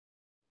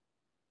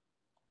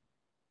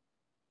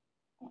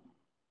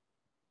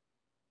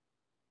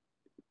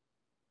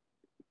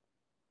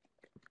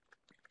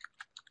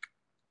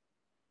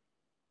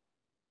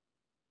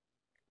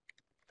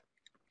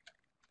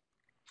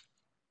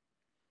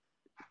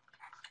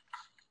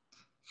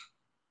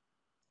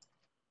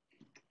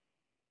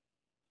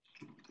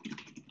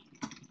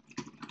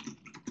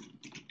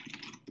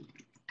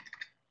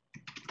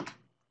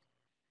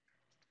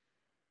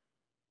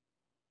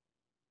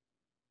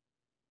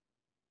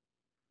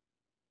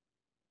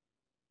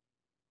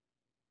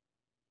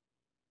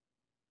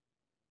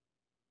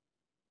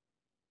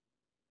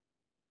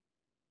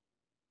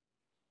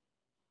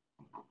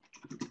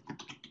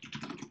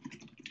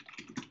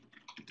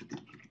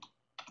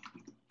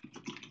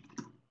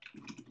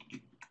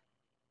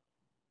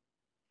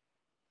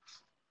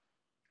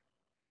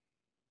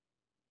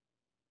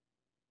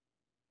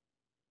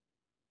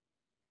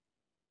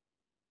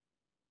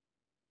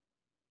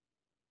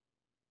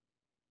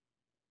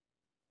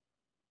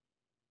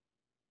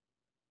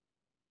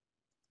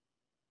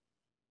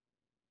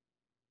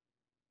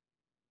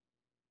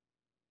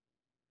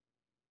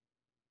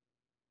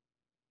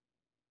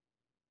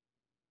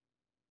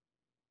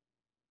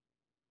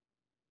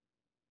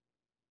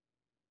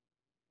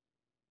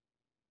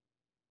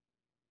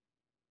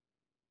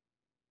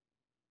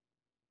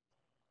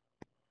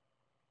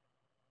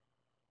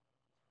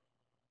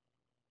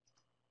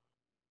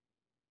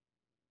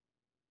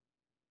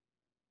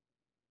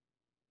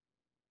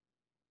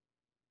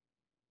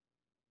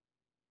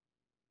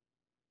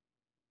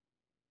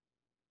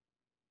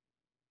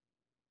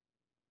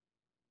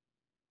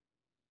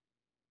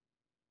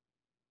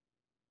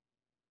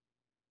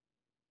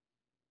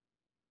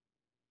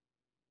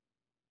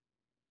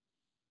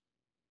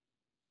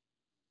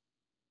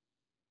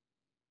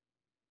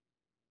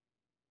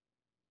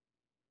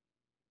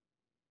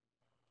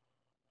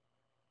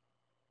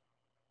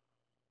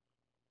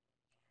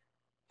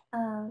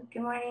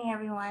Good morning,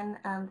 everyone.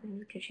 This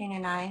is Katrina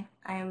Nye.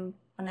 I'm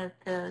one of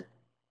the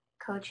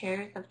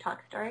co-chairs of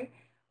Talk Story.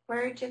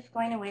 We're just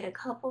going to wait a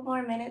couple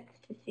more minutes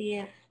to see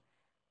if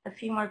a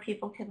few more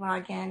people can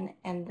log in,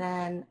 and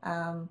then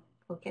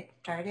we'll get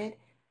started.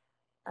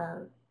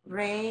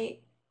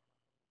 Ray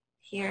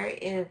here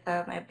is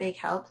a big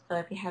help, so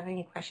if you have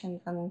any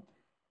questions in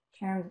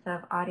terms of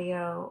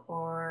audio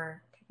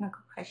or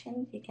technical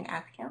questions, you can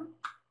ask him.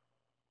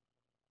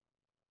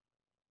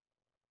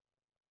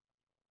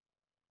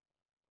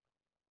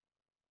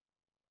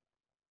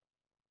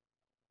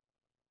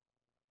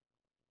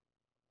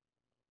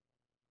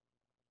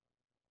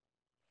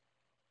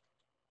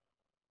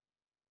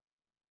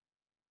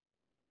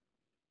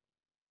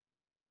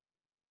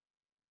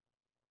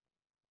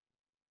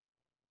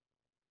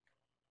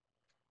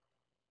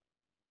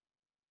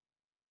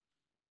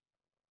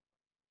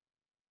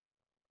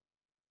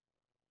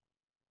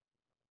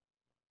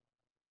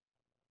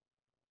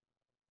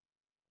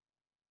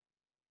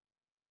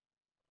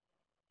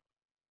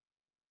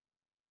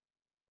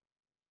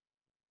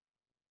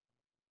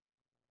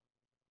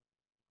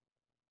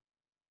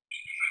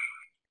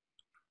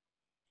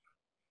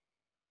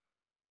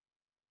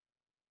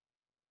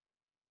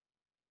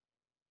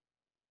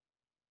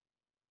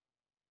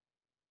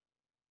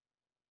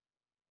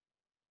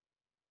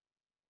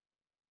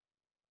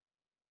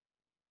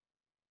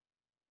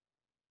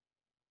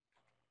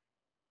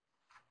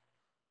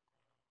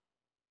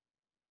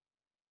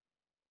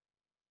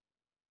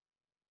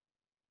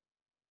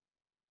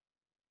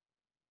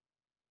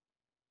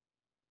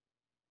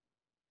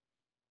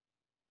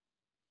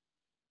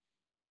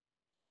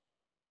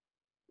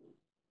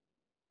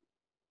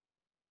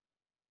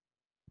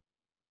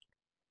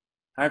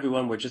 Hi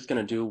everyone, we're just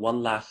gonna do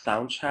one last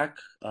sound check.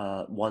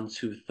 1,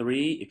 2,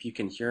 3. If you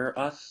can hear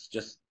us,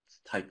 just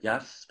type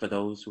yes for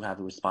those who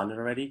haven't responded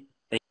already.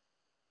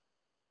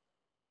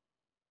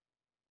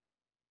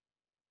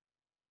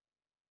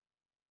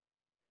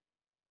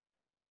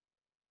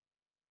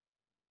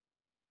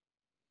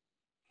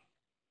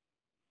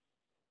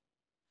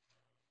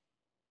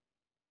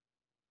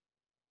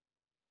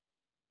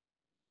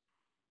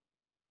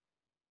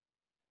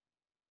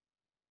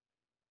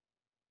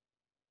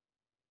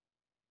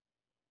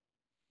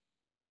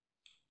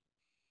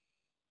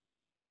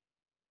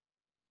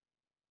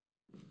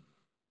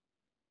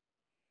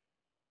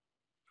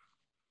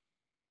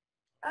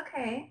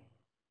 Okay.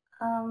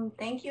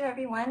 Thank you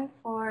everyone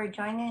for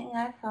joining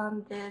us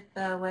on this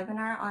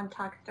webinar on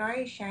Talk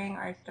Story, sharing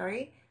our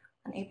story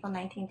on April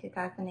 19,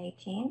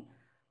 2018.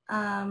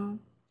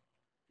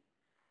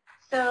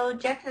 So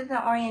just as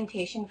an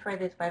orientation for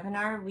this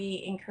webinar,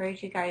 we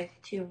encourage you guys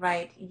to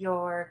write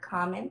your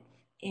comments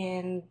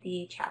in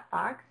the chat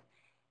box.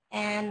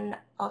 And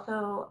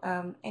also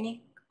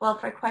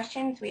for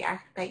questions, we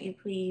ask that you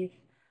please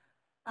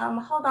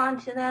hold on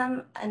to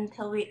them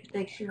until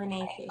the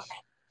Q&A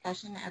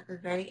session at the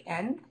very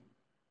end.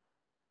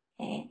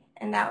 Okay,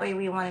 and that way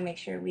we want to make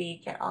sure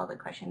we get all the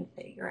questions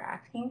that you're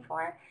asking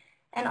for.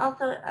 And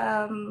also,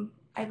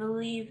 I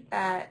believe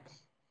that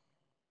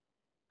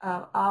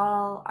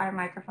all our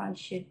microphones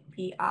should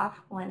be off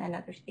when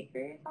another speaker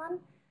is on.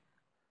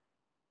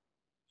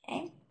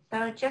 Okay,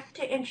 so just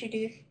to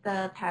introduce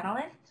the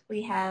panelists,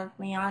 we have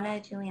Liana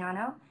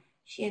Juliano.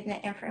 She is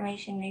an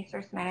Information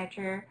Resource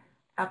Manager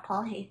at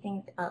Paul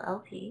Hastings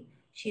LLP.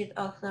 She is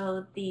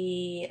also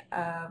the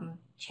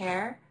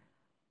chair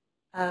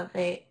of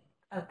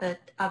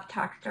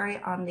Talk Story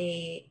on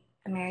the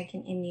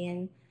American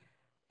Indian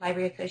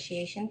Library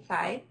Association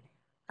side.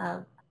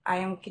 I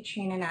am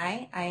Katrina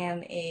Nye. I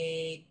am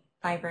a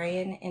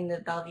librarian in the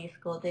Bellevue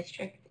School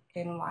District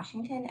in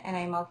Washington, and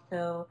I'm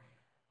also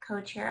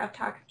co-chair of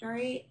Talk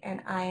Story,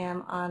 and I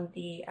am on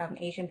the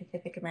Asian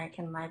Pacific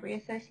American Library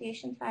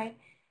Association side.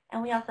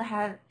 And we also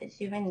have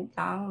Xuemin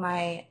Zhong,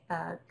 my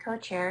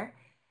co-chair.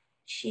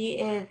 She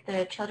is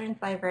the children's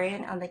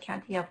librarian on the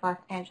County of Los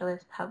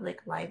Angeles Public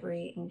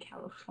Library in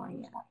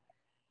California.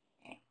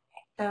 Okay.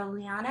 So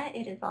Liana,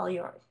 it is all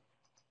yours.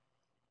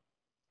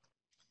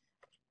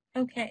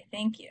 Okay,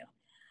 thank you.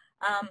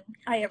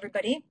 Hi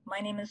everybody, my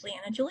name is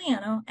Liana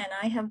Juliano, and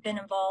I have been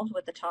involved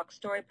with the Talk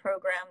Story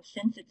program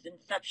since its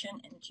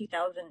inception in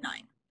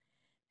 2009.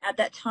 At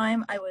that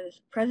time, I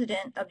was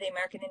president of the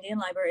American Indian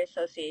Library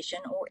Association,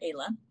 or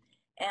AILA,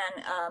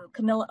 and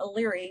Camilla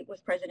O'Leary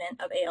was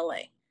president of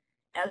ALA.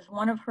 As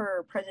one of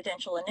her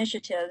presidential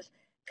initiatives,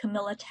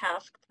 Camilla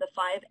tasked the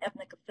 5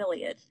 ethnic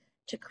affiliates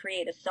to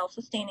create a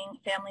self-sustaining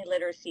family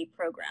literacy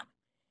program.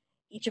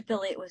 Each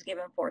affiliate was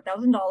given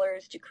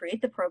 $4,000 to create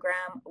the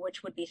program,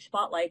 which would be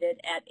spotlighted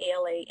at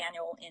ALA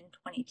Annual in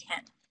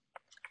 2010.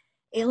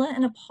 AILA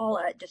and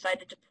APALA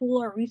decided to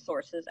pool our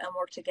resources and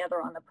work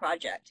together on the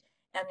project,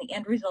 and the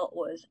end result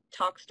was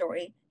Talk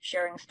Story,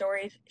 Sharing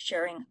Stories,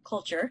 Sharing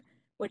Culture,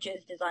 which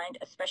is designed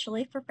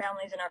especially for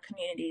families in our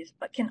communities,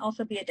 but can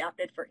also be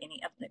adapted for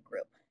any ethnic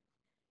group.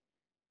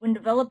 When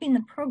developing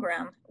the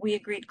program, we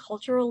agreed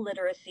cultural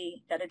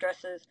literacy that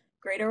addresses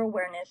greater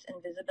awareness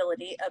and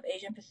visibility of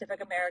Asian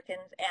Pacific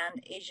Americans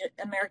and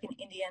American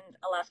Indians,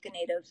 Alaska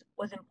Natives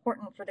was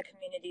important for the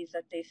communities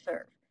that they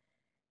serve.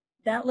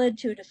 That led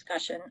to a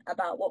discussion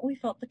about what we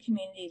felt the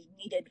communities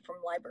needed from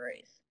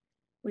libraries.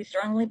 We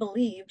strongly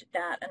believed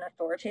that an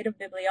authoritative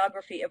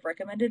bibliography of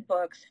recommended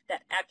books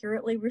that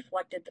accurately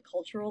reflected the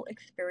cultural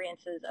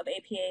experiences of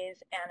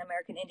APAs and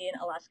American Indian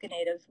Alaska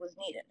Natives was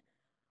needed.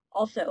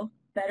 Also,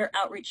 better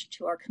outreach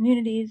to our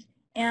communities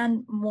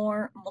and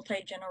more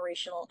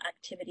multi-generational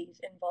activities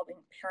involving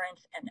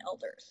parents and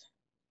elders.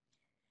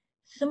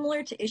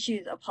 Similar to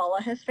issues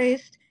APALA has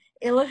faced,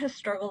 AILA has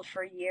struggled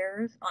for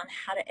years on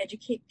how to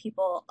educate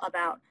people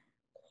about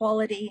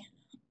quality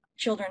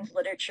children's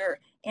literature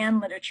and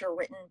literature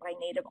written by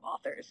Native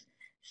authors.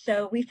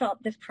 So we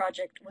felt this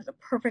project was a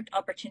perfect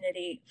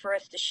opportunity for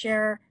us to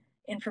share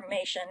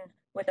information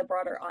with a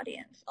broader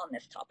audience on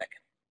this topic.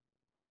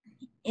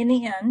 In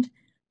the end,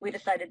 we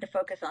decided to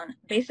focus on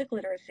basic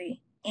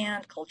literacy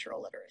and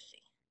cultural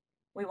literacy.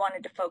 We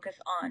wanted to focus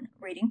on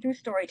reading through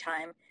story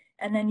time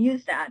and then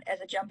use that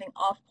as a jumping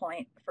off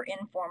point for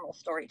informal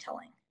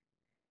storytelling.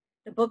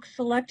 The books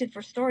selected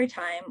for story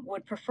time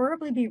would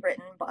preferably be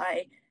written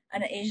by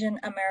an Asian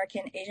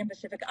American, Asian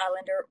Pacific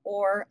Islander,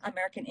 or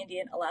American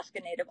Indian Alaska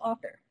Native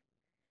author.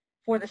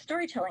 For the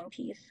storytelling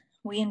piece,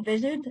 we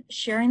envisioned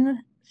sharing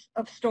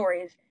of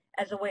stories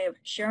as a way of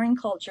sharing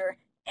culture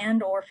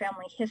and or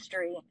family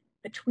history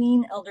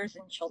between elders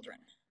and children.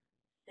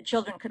 The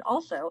children could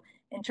also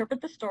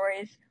interpret the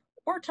stories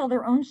or tell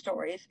their own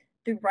stories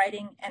through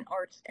writing and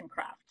arts and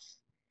crafts.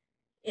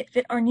 It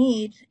fit our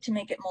needs to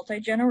make it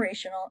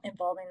multi-generational,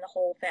 involving the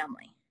whole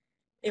family.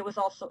 It was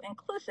also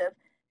inclusive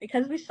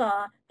because we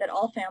saw that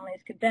all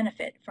families could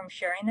benefit from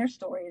sharing their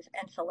stories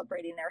and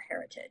celebrating their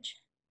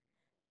heritage.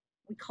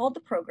 We called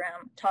the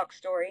program Talk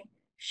Story,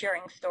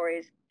 Sharing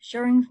Stories,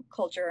 Sharing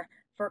Culture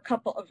for a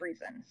couple of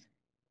reasons.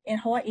 In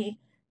Hawaii,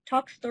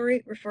 Talk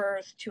Story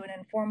refers to an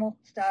informal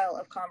style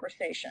of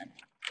conversation.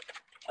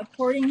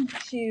 According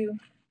to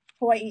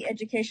Hawaii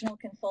educational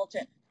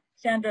consultant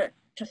Sandra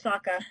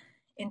Tasaka,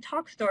 in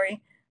Talk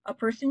Story, a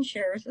person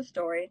shares a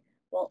story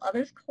while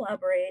others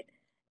collaborate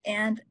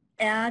and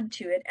add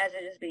to it as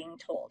it is being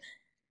told.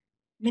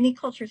 Many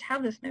cultures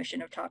have this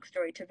notion of talk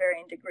story to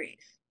varying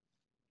degrees.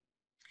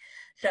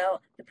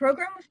 So the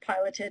program was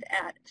piloted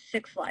at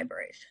 6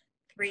 libraries,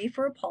 3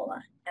 for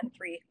APALA and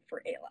 3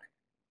 for AILA.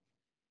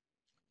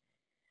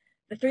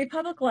 The 3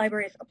 public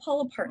libraries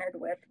APALA partnered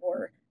with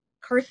were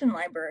Carson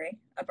Library,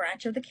 a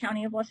branch of the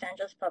County of Los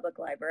Angeles Public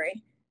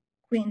Library,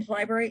 Queens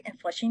Library in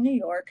Flushing, New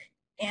York,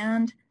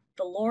 and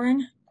the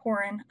Lauren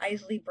Corin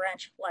Isley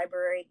Branch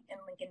Library in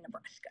Lincoln,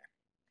 Nebraska.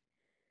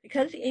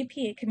 Because the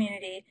APA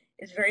community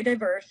is very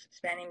diverse,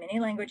 spanning many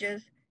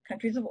languages,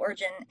 countries of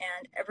origin,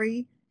 and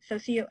every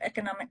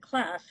socioeconomic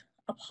class,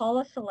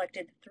 APALA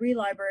selected 3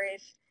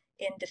 libraries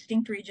in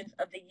distinct regions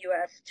of the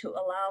U.S. to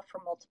allow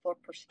for multiple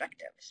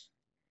perspectives.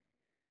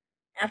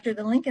 After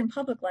the Lincoln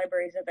Public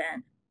Library's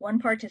event, one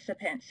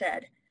participant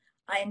said,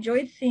 "I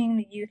enjoyed seeing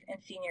the youth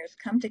and seniors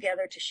come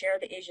together to share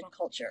the Asian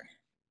culture."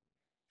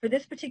 For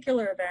this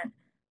particular event,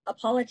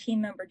 APALA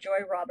team member Joy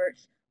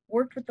Roberts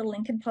worked with the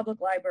Lincoln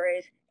Public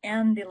Libraries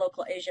and the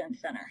local Asian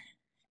Center.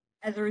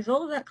 As a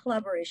result of that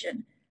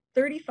collaboration,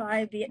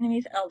 35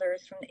 Vietnamese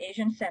elders from the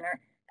Asian Center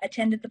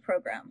attended the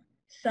program,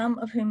 some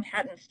of whom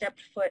hadn't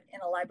stepped foot in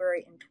a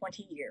library in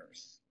 20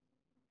 years.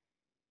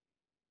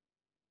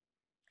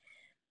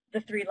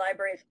 The 3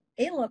 libraries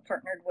AILA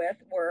partnered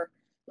with were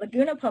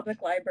Laguna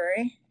Public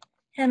Library,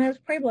 Hannah's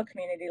Pueblo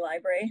Community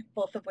Library,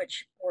 both of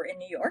which were in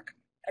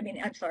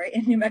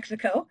in New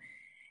Mexico,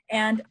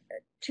 and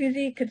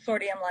Tuzi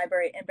Consortium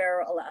Library in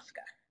Barrow,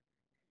 Alaska.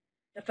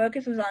 The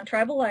focus was on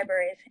tribal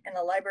libraries, and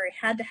the library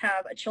had to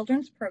have a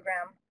children's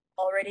program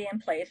already in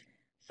place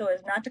so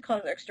as not to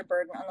cause extra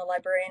burden on the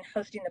librarian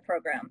hosting the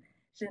program,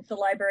 since the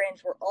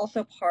librarians were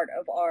also part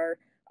of our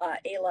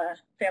AILA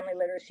Family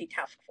Literacy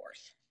Task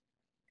Force.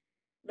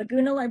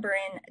 Laguna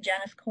librarian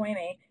Janice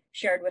Xuemin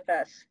shared with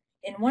us,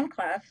 in one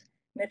class,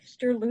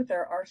 Mr.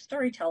 Luther, our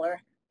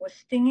storyteller,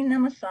 was singing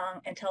them a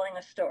song and telling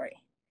a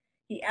story.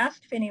 He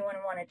asked if anyone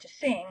wanted to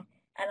sing,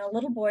 and a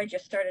little boy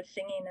just started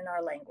singing in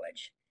our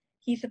language.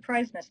 He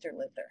surprised Mr.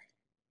 Luther.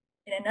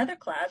 In another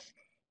class,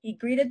 he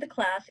greeted the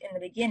class in the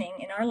beginning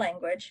in our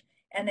language,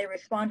 and they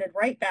responded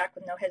right back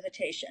with no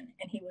hesitation,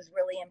 and he was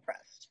really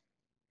impressed.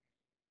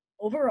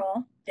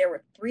 Overall, there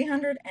were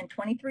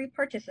 323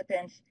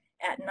 participants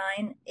at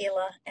 9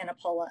 AILA and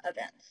APALA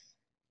events.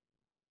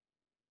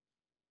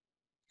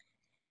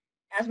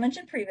 As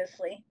mentioned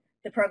previously,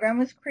 the program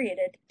was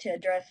created to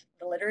address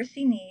the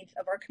literacy needs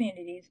of our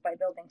communities by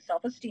building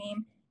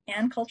self-esteem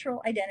and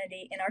cultural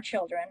identity in our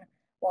children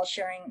while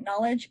sharing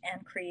knowledge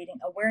and creating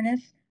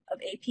awareness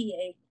of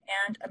APA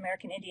and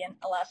American Indian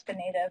Alaska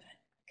Native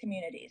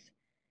communities.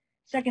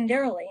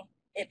 Secondarily,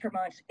 it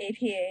promotes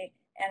APA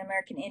and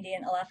American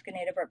Indian Alaska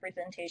Native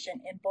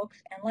representation in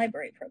books and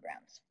library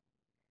programs.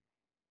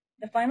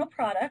 The final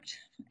product,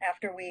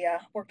 after we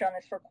worked on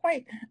this for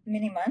quite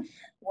many months,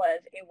 was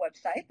a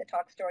website, the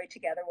Talk Story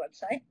Together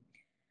website.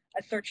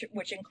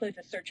 which includes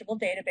a searchable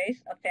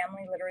database of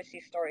family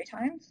literacy story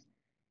times,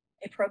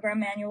 a program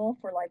manual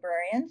for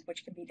librarians,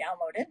 which can be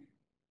downloaded,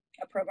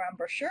 a program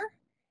brochure,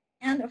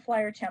 and a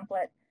flyer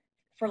template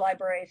for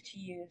libraries to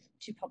use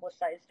to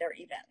publicize their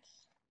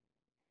events.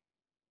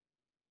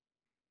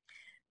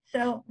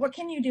 So what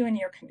can you do in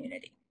your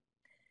community?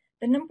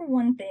 The number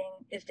one thing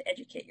is to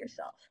educate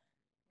yourself.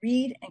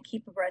 Read and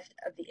keep abreast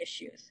of the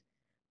issues.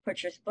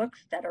 Purchase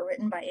books that are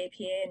written by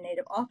APA and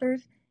Native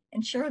authors,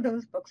 and share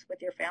those books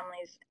with your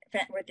friends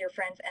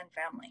and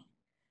family.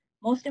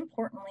 Most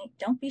importantly,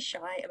 don't be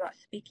shy about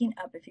speaking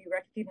up if you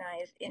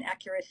recognize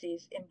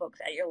inaccuracies in books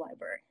at your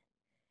library.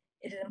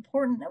 It is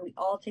important that we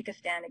all take a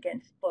stand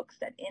against books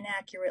that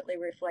inaccurately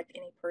reflect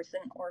any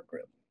person or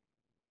group.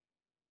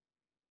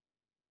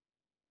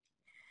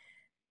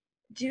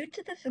 Due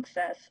to the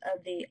success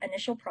of the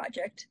initial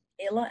project,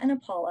 AILA and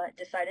APALA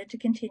decided to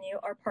continue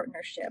our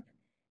partnership,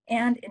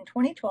 and in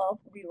 2012,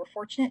 we were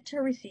fortunate to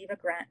receive a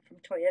grant from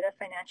Toyota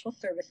Financial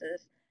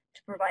Services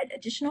to provide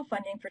additional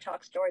funding for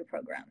Talk Story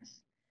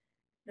programs.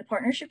 The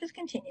partnership has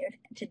continued,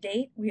 and to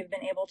date, we have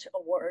been able to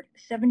award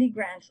 70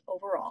 grants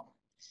overall,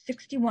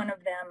 61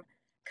 of them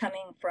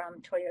coming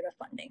from Toyota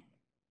funding.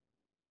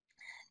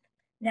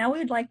 Now we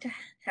would like to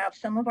have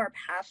some of our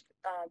past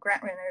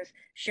grant winners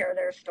share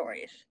their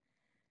stories.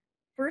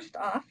 First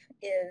off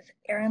is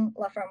Erin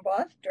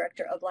Laframboise,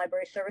 Director of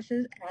Library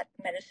Services at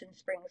Medicine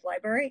Springs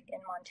Library in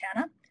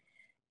Montana.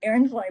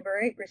 Erin's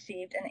library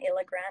received an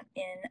AILA grant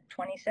in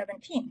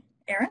 2017.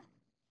 Erin?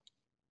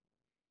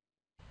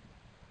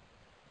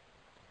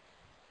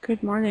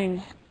 Good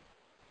morning.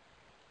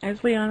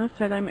 As Liana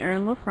said, I'm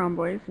Erin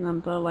Laframboise, and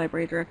I'm the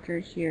Library Director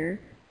here.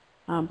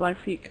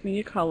 Blackfeet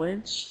Community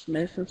College,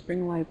 Medicine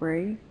Spring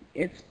Library.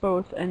 It's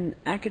both an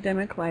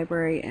academic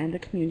library and a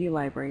community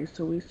library,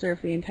 so we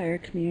serve the entire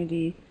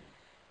community,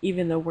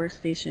 even though we're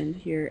stationed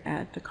here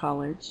at the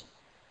college.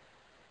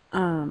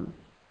 When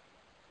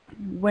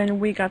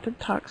we got the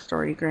Talk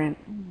Story grant,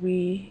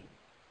 we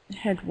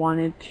had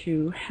wanted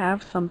to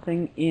have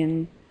something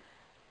in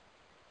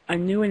a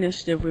new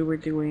initiative we were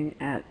doing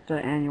at the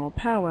annual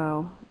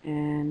powwow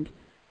and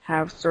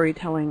have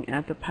storytelling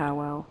at the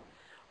powwow.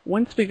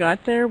 Once we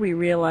got there, we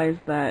realized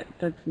that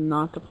that's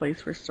not the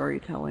place for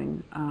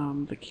storytelling.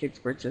 The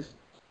kids were just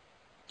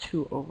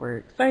too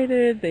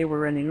overexcited. They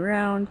were running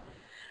around.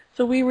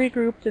 So we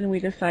regrouped and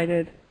we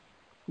decided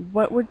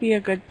what would be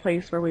a good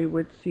place where we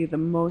would see the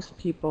most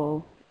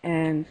people.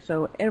 And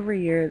so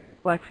every year,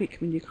 Blackfeet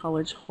Community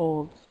College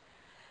holds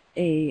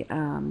a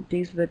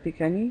Days of the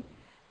Picani.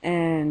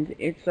 And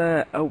it's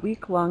a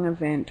week-long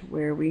event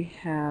where we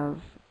have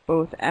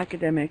both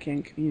academic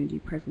and community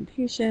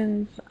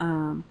presentations.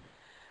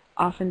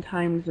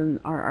 Oftentimes in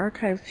our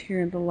archives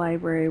here in the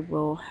library,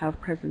 we'll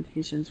have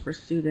presentations for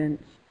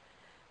students.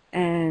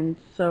 And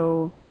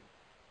so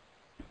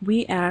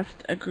we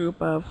asked a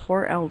group of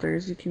 4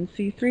 elders, you can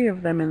see 3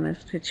 of them in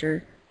this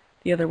picture,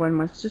 the other one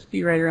must just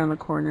be right around the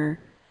corner,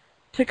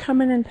 to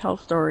come in and tell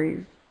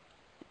stories.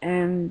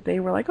 And they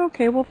were like,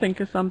 okay, we'll think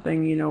of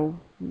something. You know,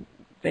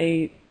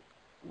 they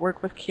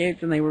work with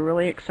kids and they were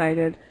really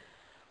excited.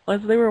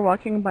 As they were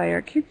walking by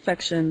our kids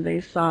section, they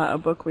saw a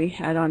book we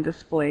had on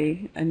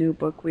display, a new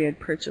book we had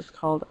purchased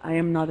called I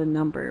Am Not a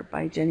Number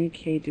by Jenny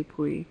K.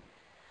 Dupuy.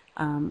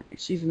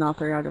 She's an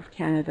author out of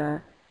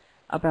Canada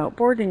about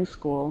boarding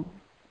school.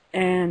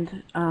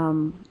 And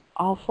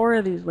all 4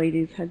 of these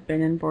ladies had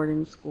been in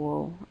boarding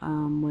school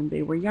when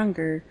they were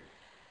younger.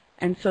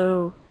 And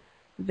so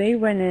they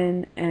went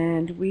in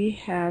and we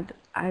had,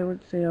 I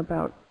would say,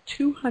 about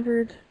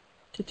 200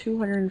 to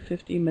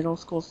 250 middle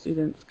school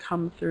students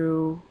come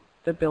through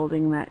the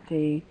building that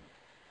day,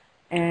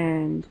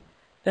 and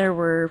there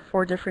were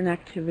 4 different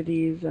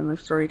activities and the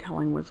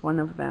storytelling was one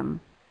of them.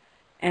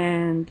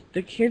 And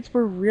the kids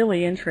were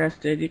really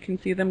interested. You can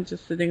see them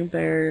just sitting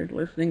there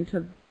listening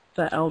to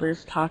the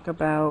elders talk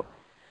about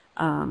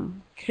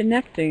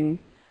connecting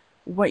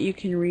what you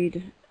can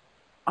read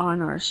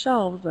on our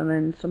shelves and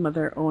then some of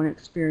their own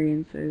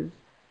experiences.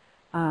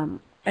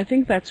 I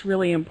think that's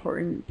really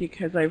important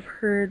because I've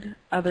heard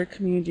other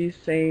communities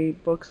say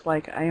books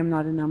like I Am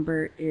Not a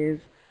Number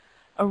is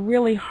a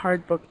really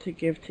hard book to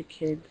give to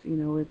kids. You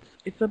know,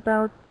 it's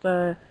about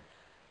the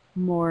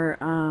more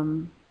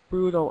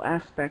brutal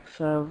aspects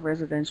of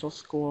residential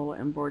school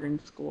and boarding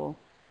school.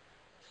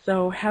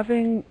 So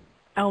having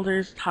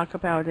elders talk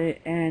about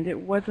it, and it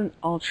wasn't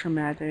all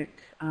traumatic,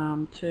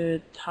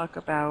 to talk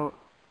about,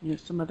 you know,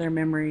 some of their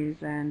memories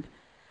and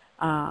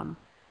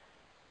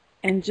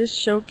just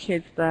show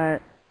kids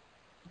that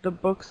the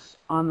books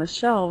on the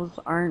shelves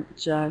aren't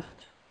just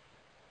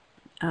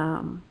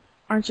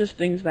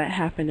things that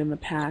happened in the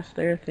past.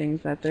 They're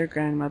things that their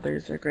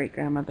grandmothers or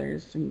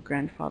great-grandmothers and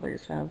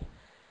grandfathers have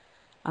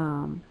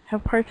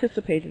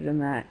participated in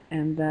that,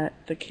 and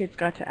that the kids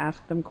got to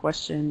ask them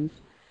questions.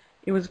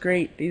 It was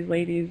great. These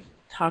ladies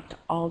talked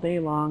all day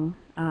long,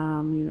 you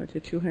know, to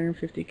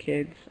 250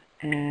 kids,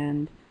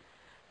 and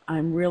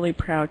I'm really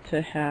proud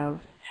to have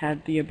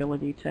had the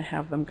ability to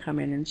have them come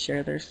in and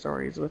share their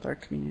stories with our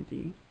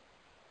community.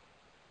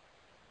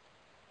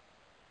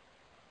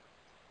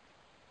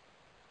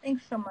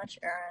 Thanks so much,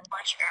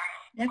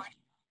 Erin.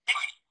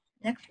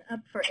 Next up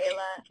for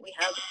AILA, we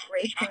have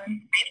Ray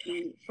Kuhn,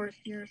 the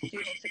first-year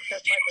student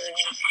success librarian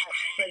at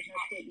Fresno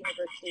State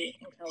University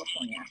in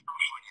California.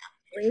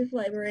 Ray's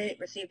library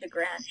received a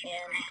grant in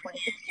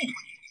 2016.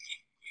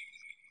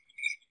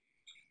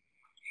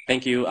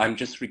 Thank you. I'm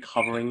just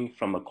recovering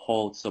from a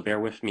cold, so bear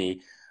with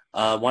me.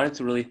 Wanted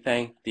to really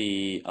thank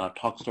the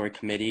Talk Story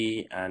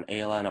Committee and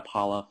AILA and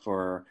APALA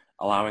for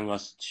allowing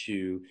us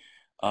to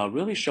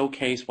really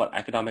showcase what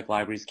academic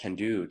libraries can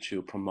do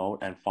to promote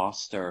and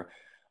foster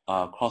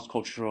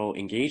cross-cultural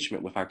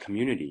engagement with our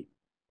community.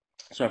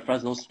 So at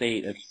Fresno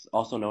State, it's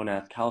also known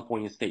as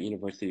California State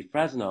University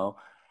Fresno,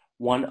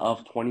 one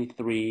of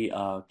 23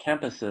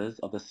 campuses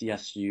of the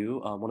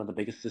CSU, one of the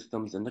biggest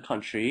systems in the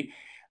country.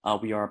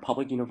 We are a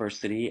public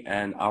university,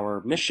 and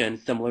our mission,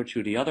 similar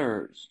to the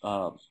other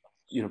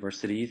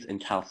universities in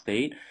Cal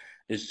State,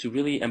 is to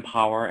really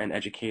empower and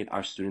educate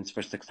our students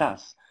for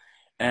success.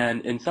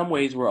 And in some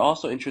ways, we're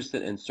also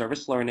interested in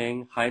service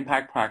learning,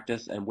 high-impact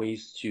practice, and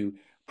ways to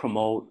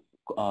promote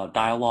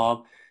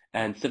dialogue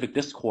and civic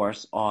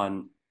discourse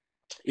on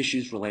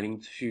issues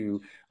relating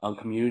to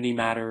community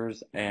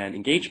matters and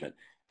engagement.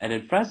 And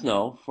in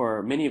Fresno,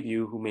 for many of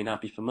you who may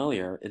not be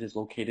familiar, it is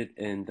located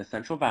in the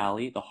Central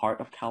Valley, the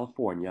heart of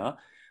California,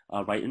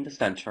 right in the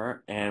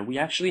center. And we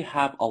actually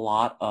have a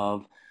lot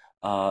of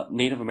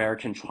Native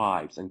American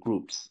tribes and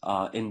groups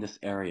in this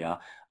area,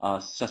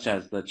 such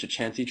as the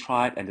Chichansi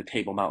tribe and the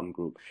Table Mountain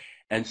group.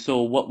 And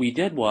so what we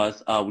did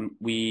was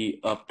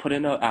we put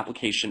in an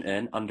application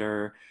in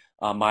under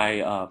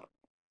my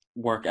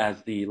work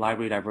as the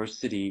Library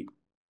Diversity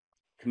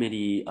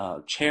Committee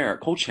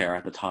co-chair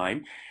at the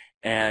time.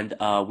 And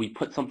we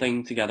put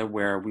something together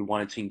where we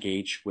wanted to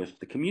engage with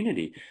the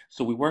community.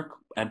 So we worked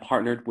and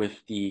partnered with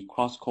the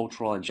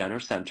Cross-Cultural and Gender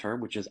Center,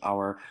 which is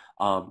our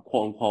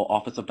quote-unquote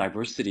Office of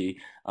Diversity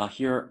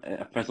here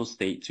at Fresno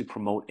State, to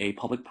promote a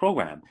public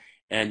program.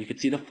 And you can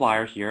see the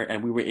flyer here,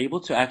 and we were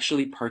able to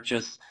actually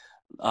purchase,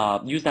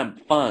 use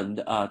that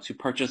fund to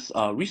purchase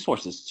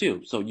resources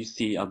too. So you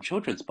see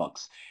children's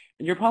books.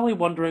 And you're probably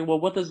wondering, well,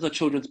 what does the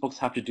children's books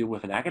have to do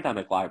with an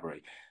academic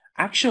library?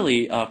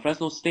 Actually,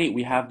 Fresno State,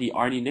 we have the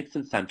Arnie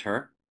Nixon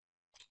Center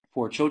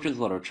for Children's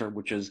Literature,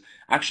 which is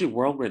actually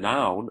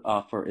world-renowned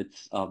for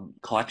its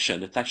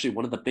collection. It's actually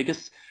one of the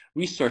biggest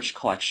research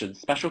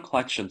collections, special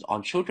collections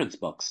on children's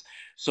books.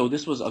 So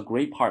this was a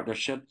great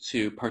partnership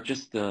to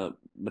purchase the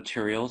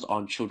materials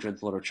on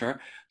children's literature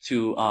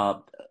to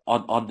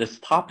on this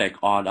topic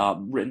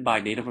on written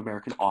by Native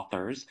American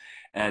authors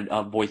and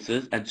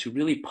voices, and to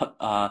really put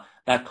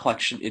that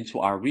collection into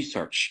our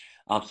research.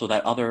 So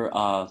that other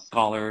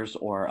scholars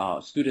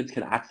or students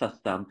can access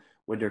them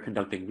when they're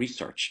conducting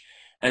research.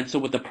 And so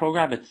with the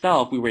program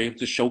itself, we were able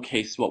to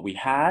showcase what we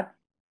had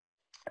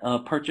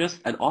purchased,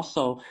 and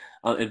also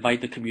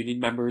invite the community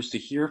members to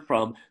hear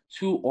from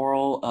two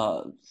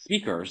oral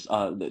speakers.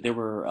 They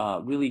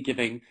were really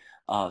giving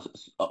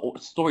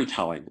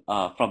storytelling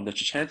from the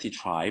Chichansi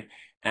tribe,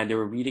 and they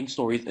were reading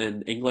stories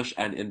in English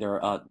and in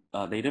their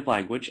native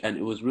language, and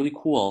it was really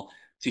cool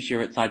to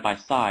hear it side by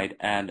side.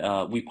 And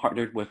we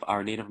partnered with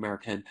our Native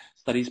American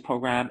Studies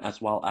program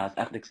as well as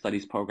Ethnic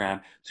Studies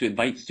program to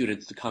invite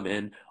students to come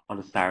in on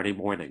a Saturday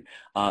morning.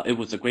 It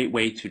was a great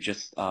way to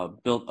just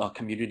build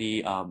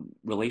community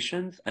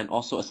relations, and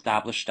also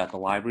establish that the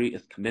library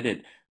is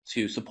committed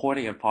to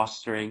supporting and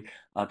fostering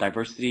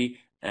diversity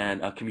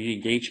and community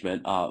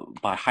engagement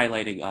by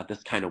highlighting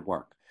this kind of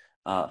work.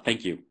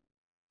 Thank you.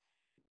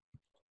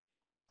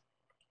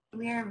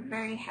 We are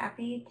very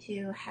happy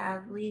to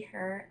have Lee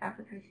Her,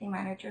 Advocacy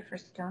Manager for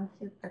Stone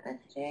Soup, with us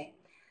today.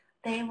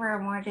 They were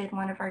awarded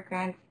one of our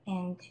grants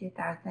in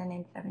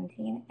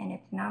 2017, and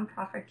it's a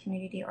nonprofit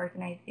community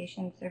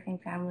organization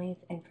serving families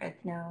in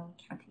Fresno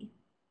County.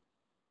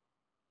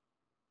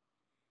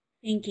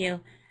 Thank you.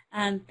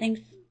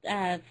 Thanks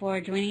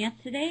for joining us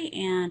today,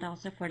 and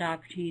also for the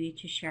opportunity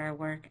to share our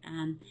work.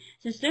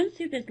 So Stone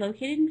Soup is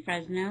located in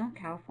Fresno,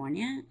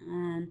 California.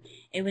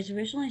 It was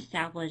originally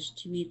established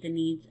to meet the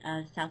needs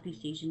of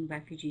Southeast Asian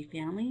refugee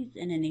families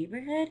in a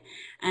neighborhood,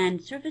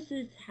 and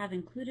services have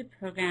included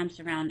programs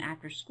around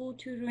after-school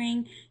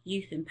tutoring,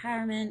 youth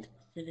empowerment,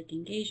 civic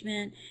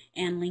engagement,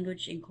 and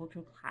language and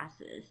cultural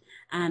classes.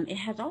 It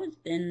has always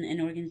been an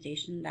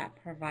organization that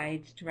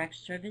provides direct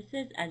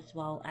services, as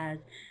well as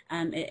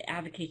it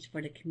advocates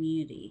for the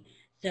community.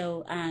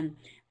 So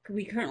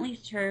we currently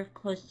serve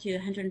close to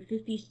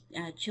 150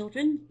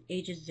 children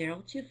ages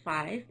 0 to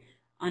 5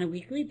 on a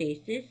weekly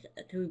basis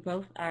through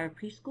both our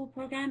preschool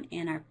program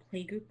and our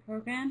playgroup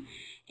program.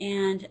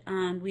 And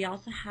we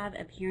also have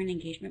a parent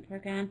engagement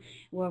program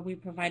where we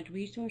provide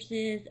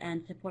resources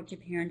and support to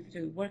parents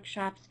through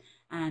workshops,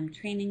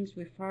 trainings,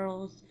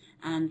 referrals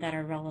that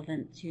are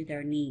relevant to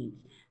their needs.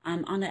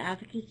 On the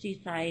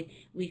advocacy side,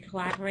 we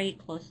collaborate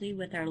closely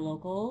with our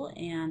local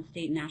and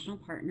state and national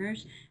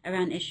partners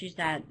around issues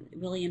that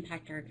really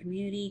impact our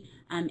community,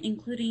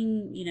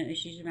 including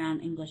issues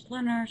around English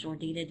learners or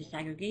data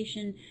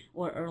disaggregation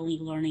or early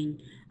learning.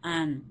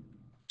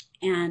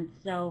 And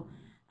so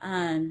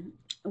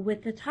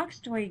with the Talk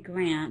Story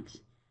grant,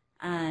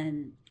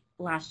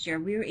 last year,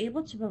 we were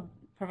able to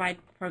provide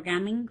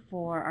programming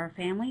for our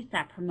families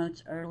that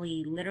promotes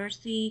early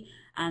literacy,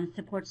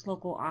 supports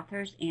local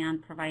authors,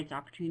 and provides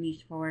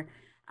opportunities for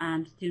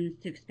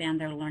students to expand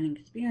their learning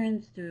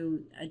experience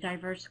through a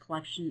diverse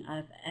collection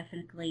of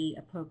ethnically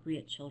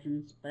appropriate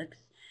children's books.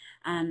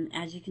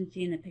 As you can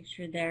see in the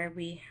picture there,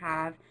 we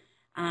have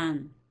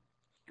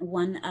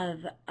one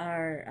of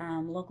our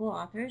local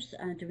authors,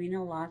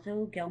 Dorina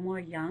Lazo Gilmore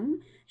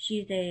Young.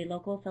 She's a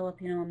local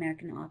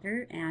Filipino-American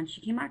author, and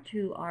she came out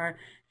to our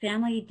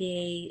Family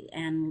Day,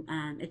 and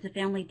it's a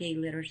Family Day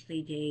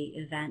Literacy Day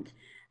event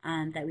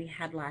that we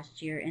had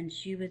last year, and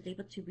she was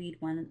able to read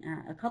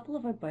a couple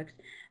of her books.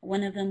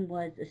 One of them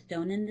was A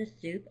Stone in the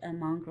Soup, A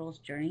Mongrel's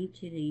Journey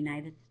to the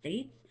United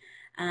States.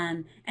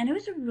 And it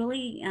was a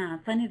really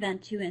fun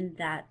event too, in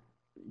that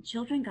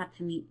children got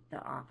to meet the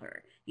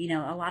author. You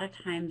know, a lot of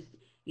times,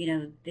 you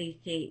know, they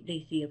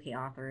see okay,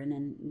 author, and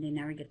then they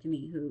never get to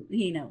meet who,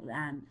 you know,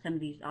 some of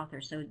these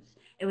authors. So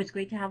it was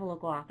great to have a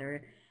local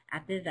author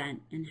at the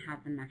event and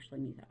have them actually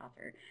meet the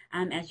author.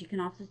 As you can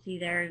also see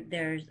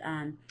there's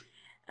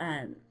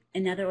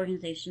another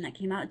organization that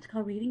came out. It's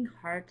called Reading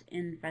Heart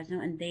in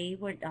Fresno, and they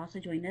would also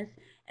join us.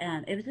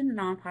 It was a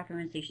nonprofit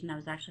organization that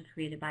was actually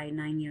created by a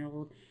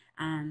 9-year-old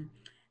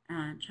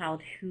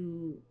child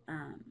who,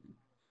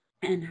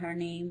 and her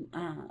name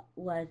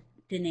was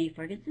Danae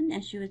Ferguson,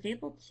 and she was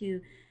able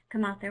to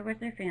come out there with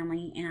her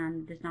family,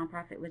 and this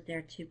nonprofit was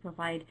there to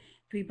provide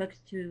free books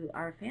to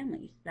our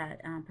families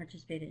that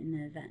participated in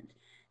the event.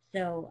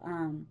 So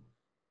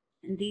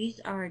and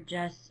these are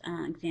just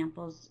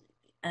examples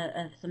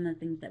of some of the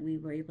things that we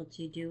were able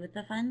to do with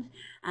the funds.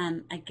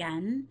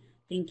 Again,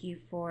 thank you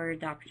for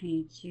the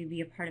opportunity to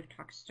be a part of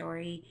Talk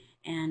Story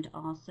and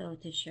also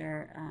to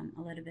share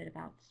a little bit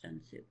about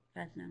Stone Soup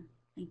Fresno.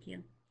 Thank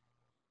you.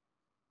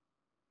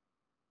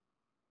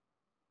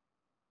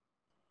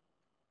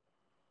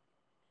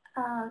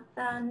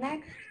 So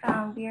next,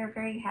 we are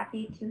very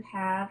happy to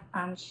have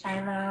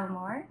Shiloh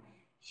Moore.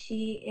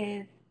 She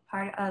is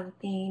part of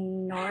the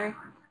North.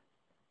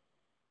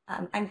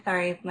 I'm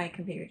sorry if my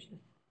computer just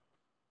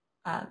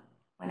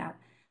went out.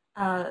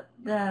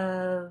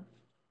 The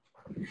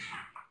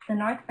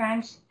North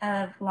Branch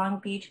of Long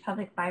Beach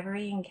Public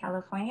Library in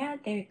California,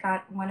 they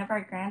got one of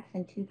our grants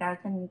in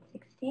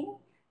 2016.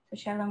 So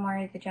Shiloh Moore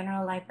is a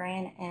general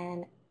librarian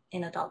and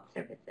in adult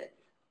services.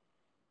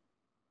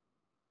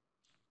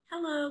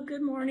 Hello,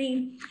 good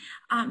morning.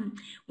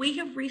 We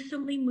have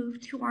recently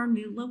moved to our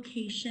new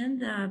location,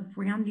 the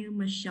brand new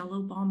Michelle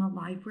Obama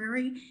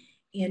Library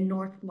in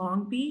North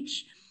Long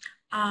Beach.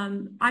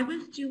 I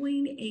was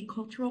doing a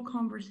cultural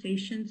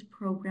conversations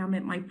program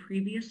at my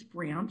previous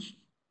branch,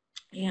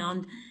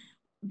 and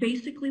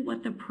basically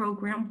what the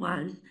program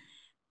was,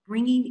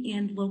 bringing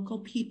in local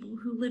people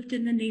who lived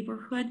in the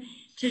neighborhood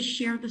to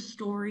share the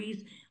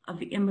stories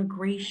of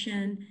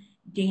immigration,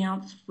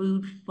 dance,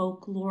 food,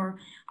 folklore.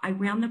 I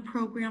ran the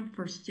program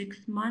for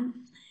 6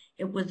 months.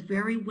 It was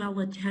very well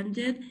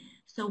attended.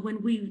 So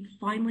when we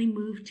finally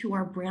moved to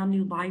our brand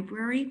new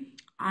library,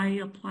 I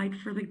applied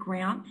for the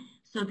grant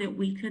so that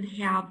we could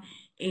have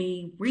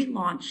a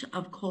relaunch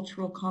of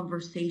cultural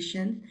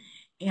conversations.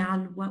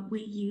 And what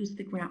we used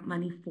the grant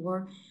money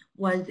for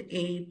was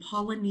a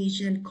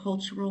Polynesian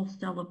cultural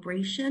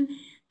celebration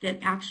that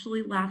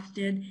actually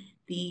lasted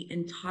the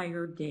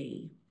entire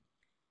day.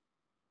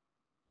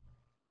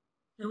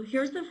 So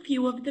here's a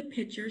few of the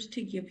pictures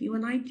to give you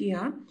an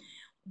idea.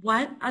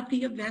 What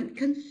the event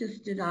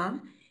consisted of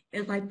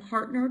is I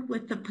partnered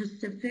with the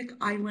Pacific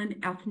Island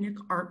Ethnic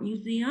Art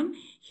Museum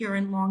here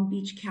in Long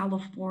Beach,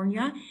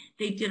 California.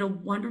 They did a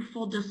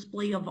wonderful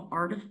display of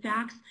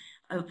artifacts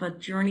of a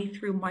journey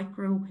through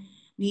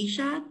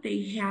Micronesia.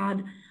 They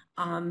had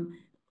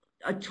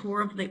a tour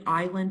of the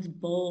island's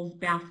bowls,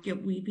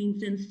 basket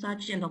weavings and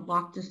such in a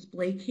locked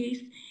display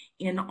case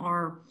in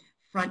our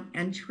front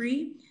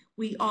entry.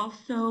 We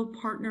also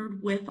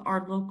partnered with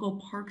our local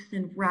Parks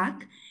and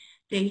Rec.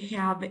 They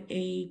have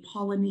a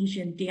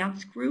Polynesian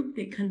dance group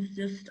that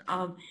consists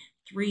of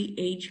 3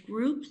 age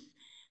groups,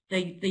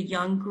 the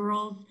young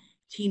girls,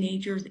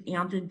 teenagers,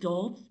 and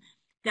adults.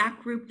 That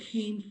group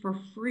came for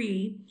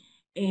free,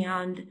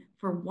 and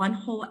for 1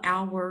 whole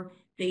hour,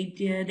 they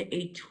did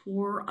a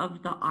tour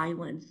of the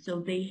islands. So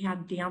they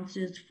had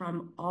dances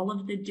from all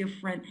of the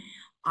different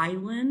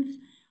islands,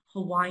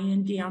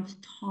 Hawaiian dance,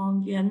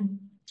 Tongan,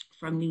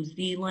 from New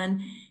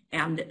Zealand,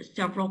 and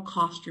several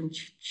costume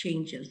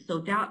changes. So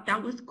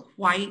that was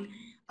quite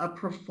a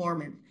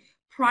performance.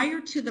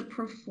 Prior to the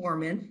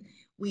performance,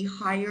 we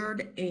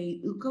hired a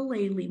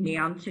ukulele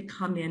man to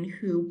come in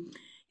who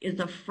is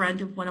a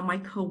friend of one of my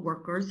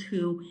coworkers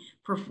who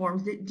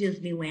performs at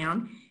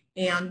Disneyland.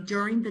 And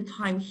during the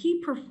time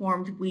he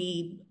performed,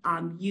 we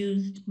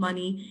used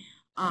money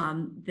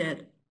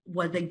that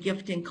was a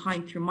gift in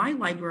kind through my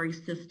library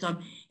system,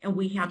 and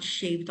we had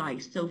shaved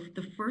ice. So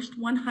the first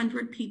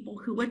 100 people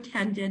who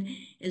attended,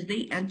 as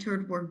they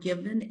entered, were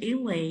given a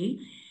lei,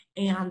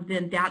 and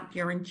then that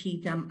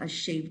guaranteed them a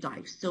shaved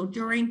ice. So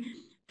during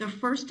The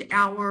first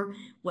hour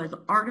was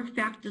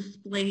artifact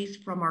displays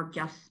from our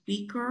guest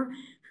speaker,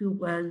 who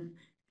was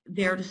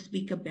there to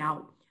speak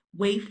about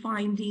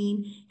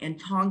wayfinding and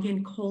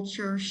Tongan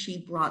culture.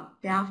 She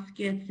brought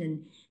baskets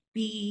and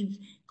beads,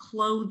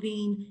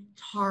 clothing,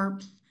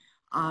 tarps.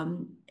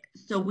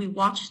 So we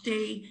watched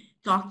a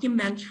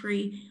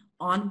documentary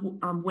on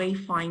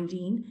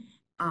wayfinding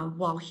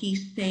while he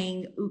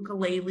sang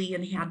ukulele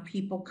and had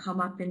people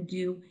come up and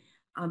do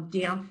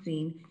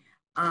dancing.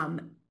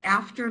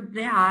 After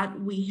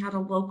that, we had a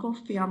local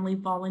family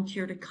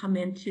volunteer to come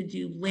in to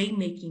do lei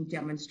making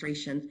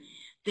demonstrations.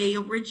 They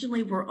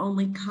originally were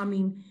only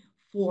coming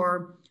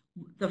for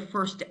the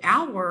first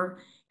hour,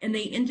 and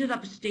they ended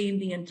up staying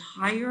the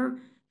entire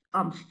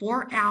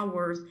 4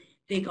 hours.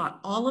 They got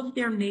all of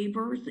their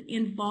neighbors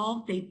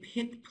involved. They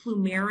picked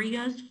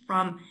plumerias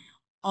from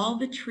all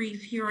the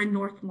trees here in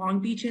North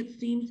Long Beach, it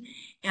seems,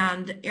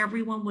 and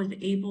everyone was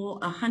able,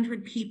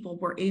 100 people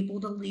were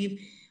able to leave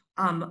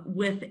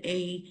with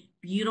a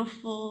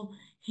beautiful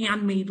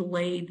handmade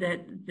lei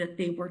that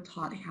they were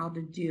taught how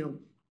to do.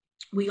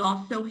 We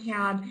also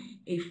had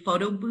a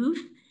photo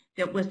booth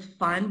that was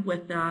fun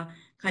with a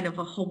kind of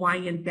a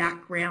Hawaiian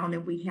background,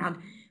 and we had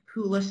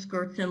hula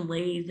skirts and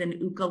leis and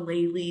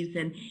ukuleles,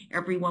 and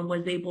everyone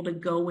was able to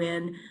go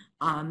in,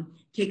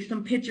 take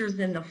some pictures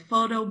in the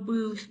photo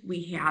booth.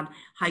 We had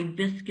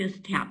hibiscus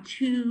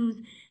tattoos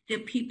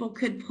that people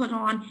could put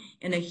on,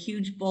 and a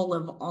huge bowl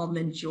of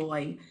almond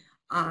joy.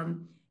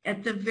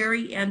 At the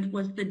very end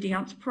was the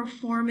dance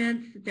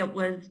performance that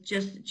was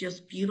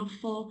just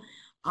beautiful.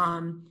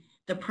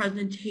 The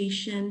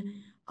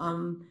presentation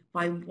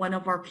by one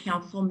of our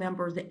council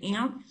members'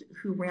 aunts,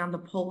 who ran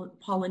the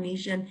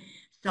Polynesian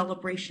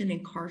celebration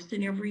in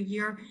Carson every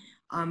year,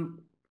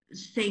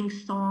 sang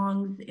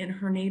songs in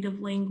her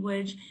native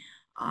language,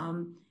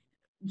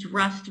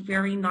 dressed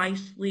very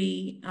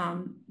nicely,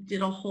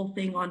 did a whole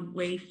thing on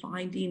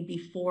wayfinding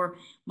before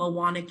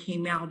Moana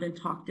came out and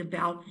talked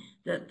about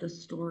the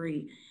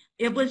story.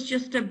 It was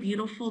just a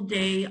beautiful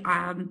day.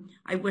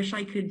 I wish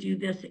I could do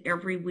this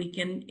every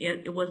weekend.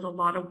 It was a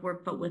lot of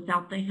work, but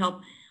without the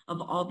help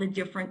of all the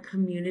different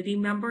community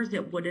members,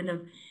 it wouldn't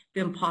have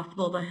been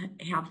possible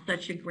to have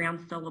such a grand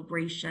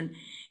celebration.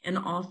 And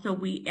also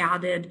we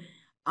added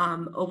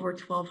over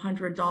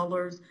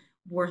 $1,200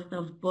 worth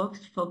of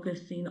books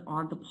focusing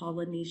on the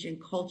Polynesian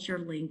culture,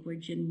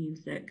 language, and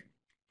music.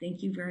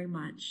 Thank you very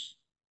much.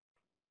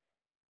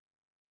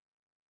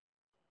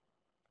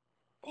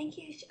 Thank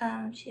you,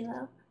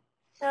 Sheila.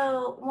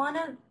 So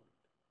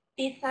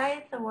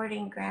besides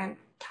awarding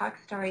grants, Talk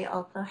Story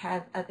also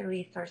has other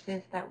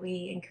resources that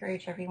we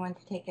encourage everyone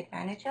to take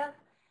advantage of.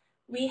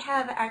 We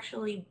have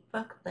actually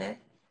book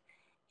lists,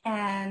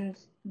 and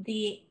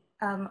the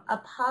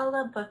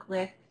APALA book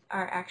lists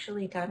are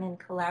actually done in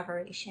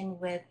collaboration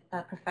with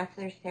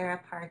Professor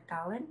Sarah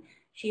Park-Dallin.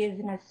 She is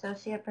an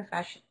associate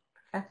professor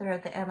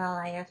of the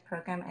MLIS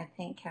program at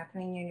St.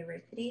 Catherine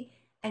University,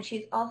 and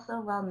she's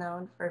also well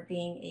known for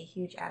being a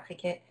huge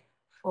advocate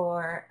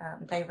for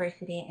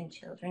diversity in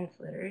children's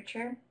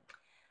literature.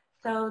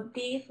 So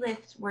these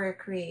lists were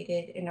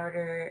created in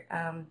order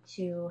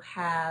to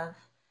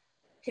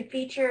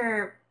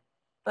feature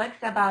books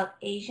about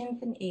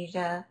Asians in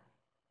Asia,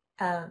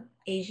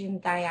 Asian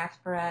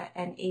diaspora,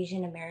 and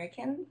Asian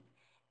Americans.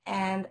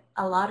 And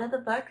a lot of the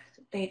books,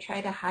 they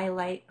try to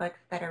highlight books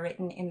that are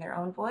written in their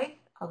own voice,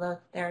 although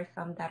there are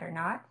some that are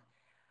not.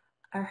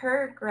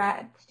 Her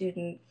grad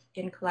students,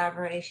 in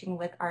collaboration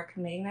with our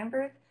committee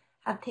members,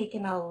 have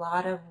taken a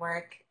lot of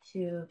work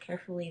to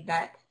carefully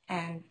vet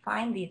and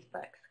find these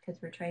books,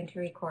 because we're trying to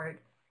record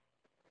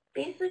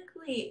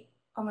basically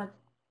almost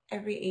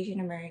every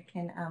Asian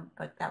American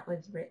book that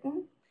was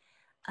written.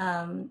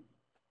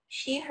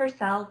 She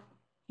herself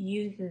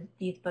uses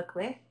these book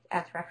lists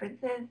as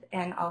references,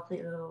 and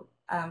also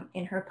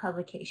in her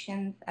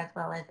publications as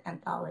well as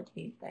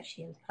anthologies that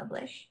she has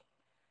published.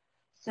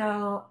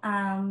 So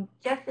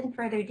just in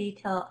further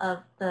detail of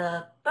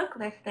the book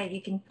list that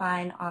you can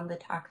find on the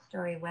Talk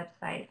Story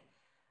website,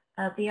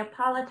 the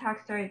APALA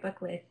Talk Story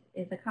book list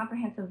is a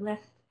comprehensive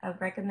list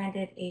of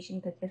recommended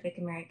Asian Pacific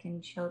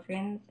American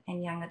children's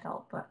and young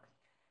adult books.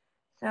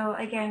 So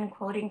again,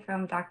 quoting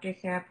from Dr.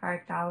 Sarah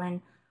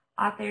Park-Dallin,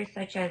 authors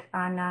such as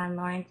Anna and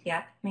Lawrence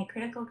Yep make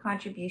critical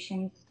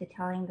contributions to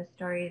telling the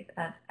stories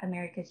of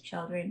America's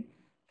children,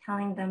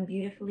 telling them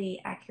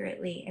beautifully,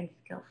 accurately, and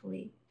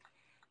skillfully.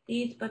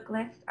 These book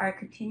lists are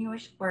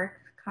continuous works,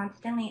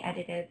 constantly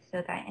edited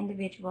so that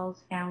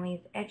individuals,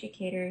 families,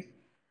 educators,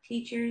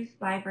 teachers,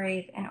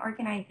 libraries, and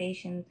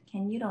organizations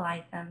can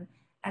utilize them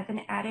as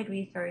an added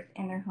resource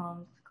in their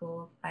homes,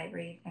 schools,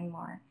 libraries, and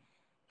more.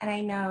 And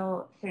I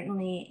know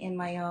certainly in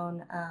my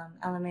own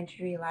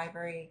elementary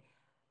library,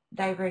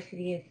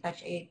 diversity is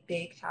such a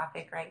big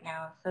topic right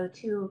now. So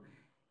too,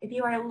 if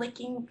you are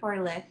looking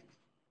for lists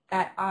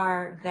that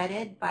are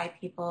vetted by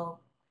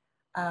people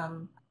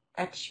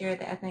that share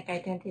the ethnic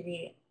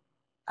identity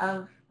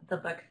of the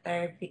books that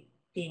are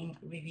being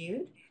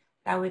reviewed,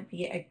 that would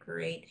be a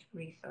great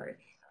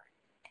resource.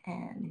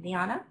 And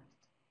Liana?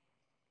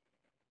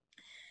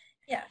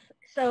 Yes,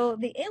 So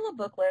the AILA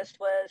book list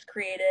was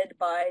created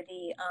by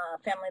the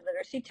Family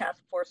Literacy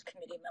Task Force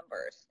committee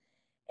members,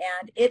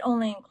 and it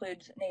only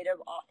includes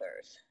Native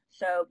authors.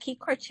 So key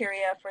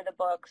criteria for the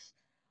books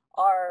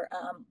are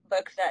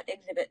books that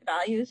exhibit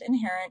values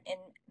inherent in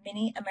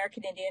many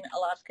American Indian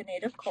Alaska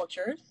Native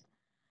cultures,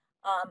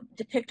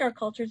 depict our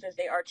cultures as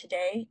they are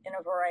today in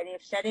a variety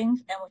of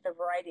settings and with a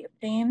variety of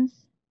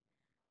themes,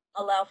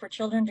 allow for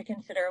children to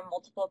consider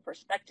multiple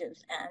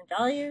perspectives and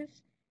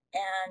values,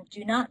 and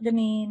do not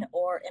demean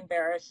or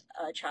embarrass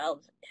a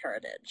child's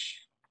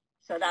heritage.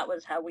 So that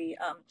was how we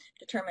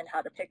determined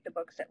how to pick the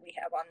books that we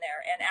have on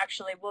there. And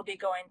actually, we'll be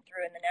going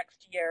through in the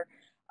next year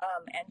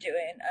and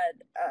doing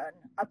an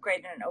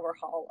upgrade and an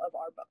overhaul of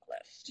our book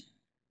list.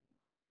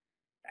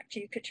 Back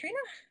to you, Katrina.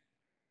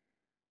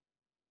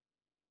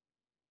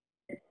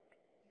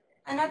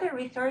 Another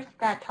resource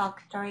that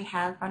Talk Story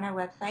has on our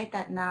website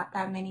that not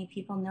that many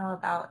people know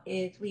about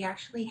is we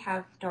actually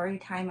have story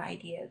time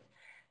ideas.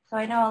 So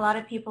I know a lot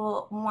of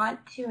people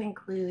want to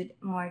include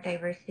more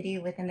diversity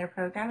within their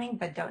programming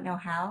but don't know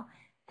how.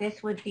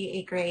 This would be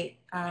a great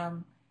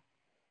kind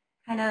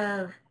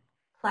of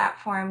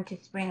platform to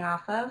spring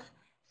off of.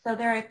 So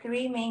there are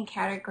three main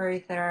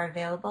categories that are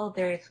available.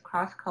 There is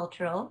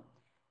cross-cultural,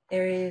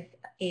 there is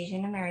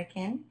Asian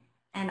American,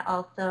 and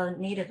also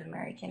Native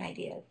American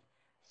ideas.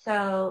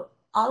 So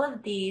all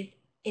of these,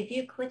 if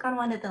you click on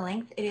one of the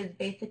links, it is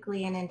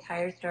basically an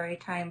entire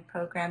storytime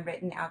program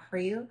written out for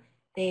you.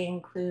 They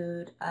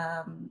include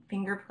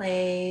finger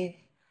plays,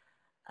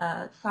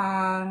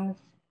 songs,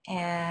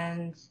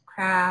 and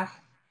crafts,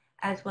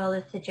 as well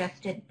as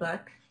suggested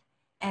books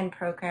and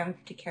programs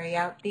to carry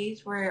out.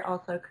 These were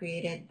also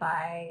created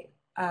by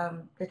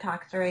the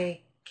Talk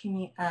Story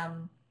committee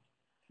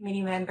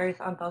members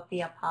on both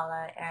the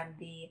APALA and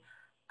the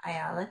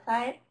AILA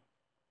side.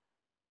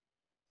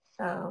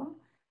 So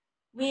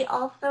we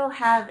also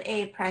have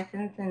a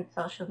presence in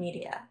social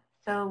media.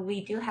 So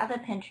we do have a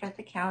Pinterest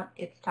account,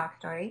 it's Talk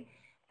Story,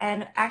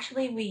 and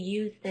actually we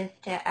use this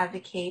to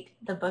advocate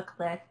the book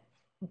lists,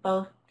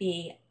 both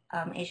the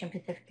Asian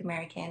Pacific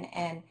American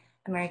and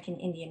American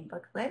Indian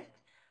book lists.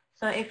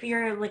 So if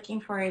you're looking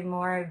for a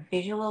more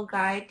visual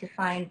guide to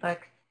find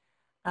books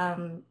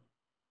from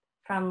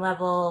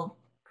level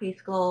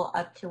preschool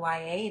up to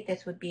YA,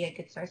 this would be a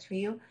good source for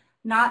you.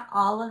 Not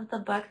all of the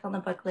books on the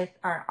book list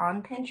are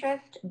on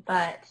Pinterest,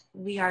 but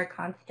we are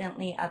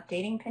constantly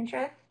updating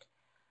Pinterest,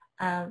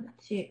 and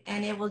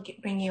it will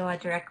bring you a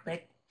direct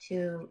link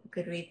to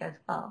Goodreads as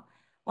well.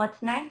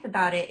 What's nice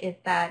about it is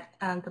that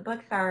the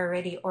books are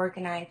already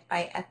organized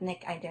by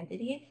ethnic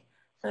identities.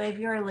 So if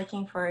you're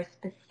looking for a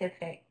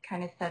specific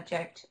kind of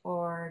subject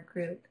or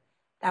group,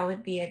 that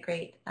would be a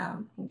great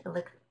thing to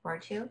look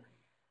forward to.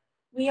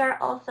 We are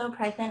also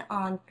present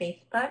on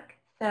Facebook.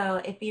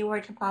 So if you were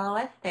to follow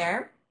us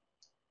there,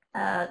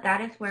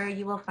 that is where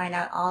you will find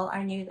out all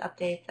our news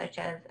updates, such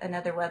as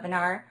another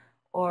webinar,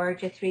 or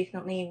just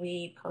recently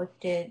we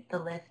posted the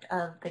list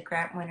of the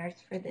grant winners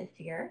for this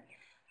year.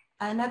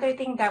 Another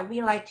thing that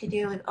we like to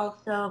do is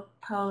also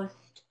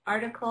post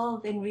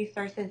articles and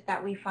resources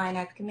that we find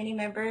as committee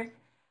members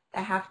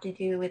that have to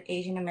do with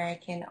Asian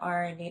American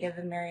or Native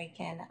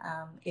American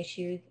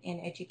issues in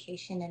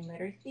education and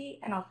literacy,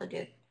 and also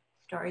just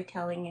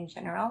storytelling in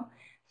general.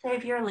 So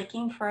if you're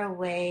looking for a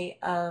way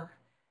of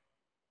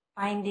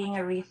finding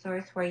a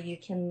resource where you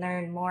can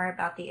learn more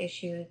about the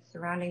issues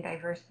surrounding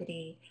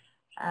diversity,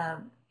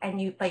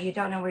 but you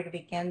don't know where to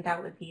begin,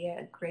 that would be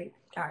a great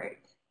start.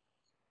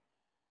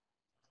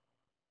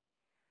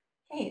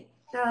 Okay,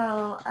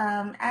 so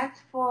as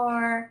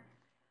for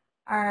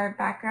our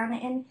background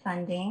in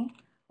funding,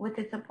 with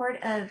the support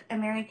of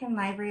American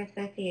Library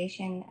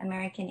Association,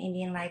 American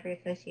Indian Library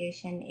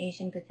Association,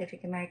 Asian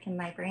Pacific American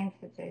Librarians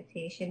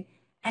Association,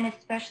 and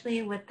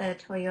especially with the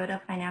Toyota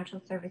Financial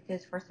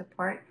Services for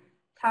support,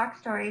 Talk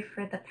Story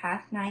for the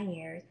past 9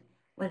 years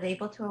was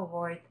able to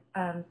award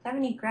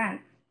 70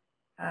 grants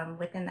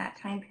within that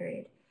time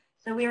period.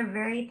 So we are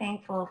very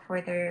thankful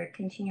for their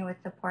continuous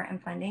support and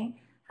funding.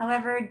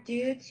 However,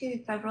 due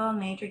to several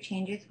major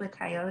changes with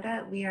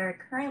Toyota, we are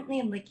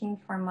currently looking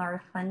for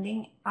more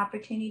funding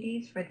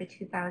opportunities for the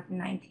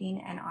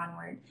 2019 and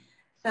onward.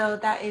 So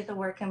that is a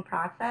work in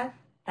process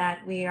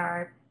that we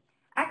are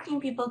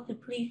asking people to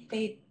please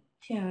stay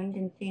tuned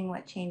and seeing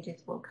what changes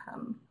will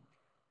come.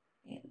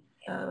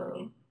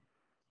 So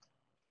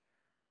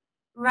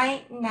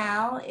right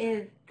now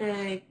is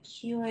the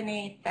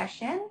Q&A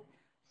session.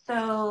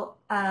 So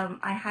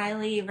I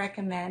highly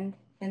recommend,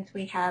 since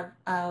we have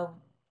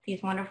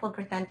these wonderful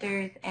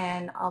presenters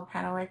and all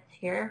panelists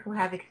here who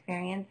have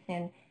experience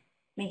in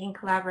making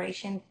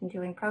collaborations and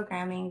doing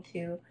programming,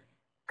 to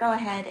go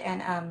ahead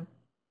and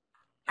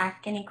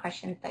ask any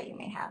questions that you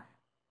may have.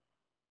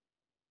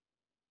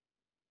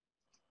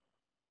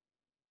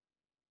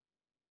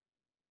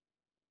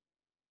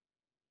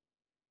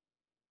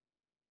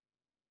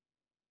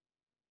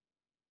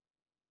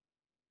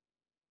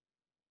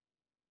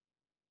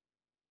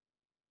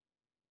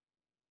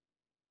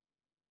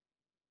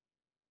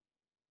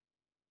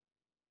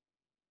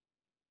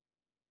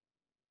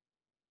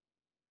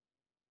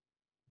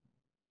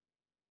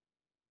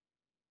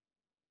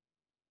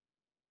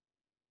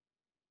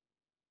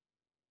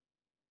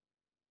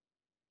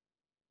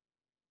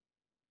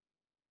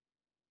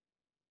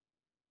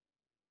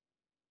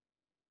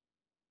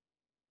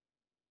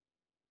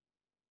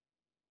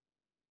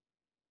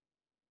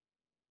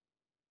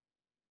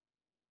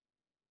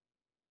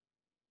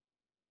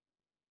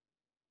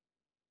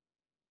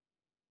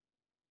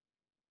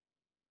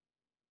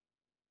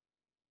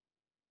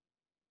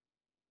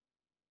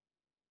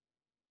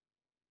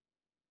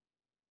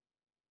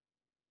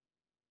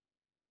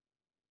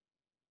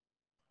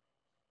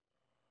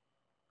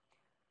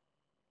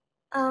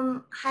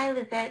 Hi,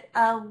 Lizette.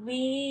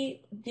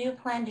 We do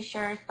plan to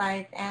share our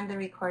slides and the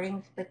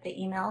recordings with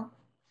the email.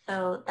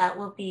 So that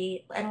will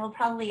be, and we'll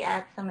probably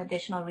add some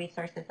additional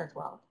resources as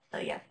well. So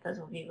yes, those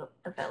will be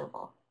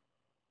available.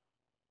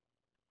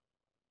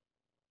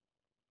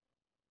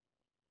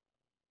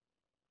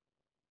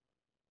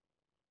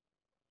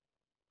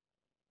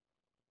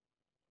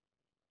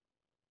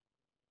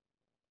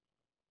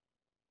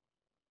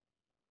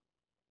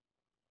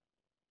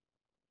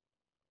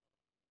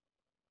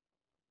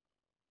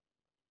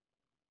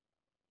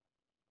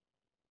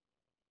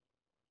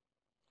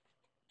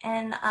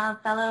 And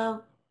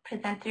fellow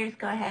presenters,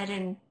 go ahead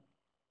and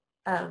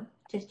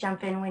just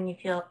jump in when you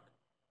feel,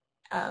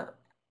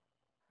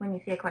 when you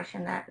see a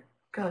question that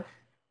goes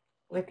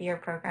with your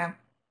program.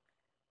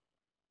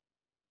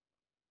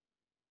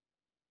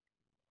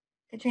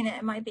 Katrina,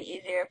 it might be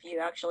easier if you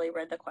actually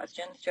read the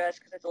questions to us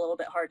because it's a little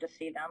bit hard to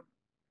see them.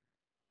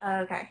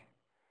 Okay.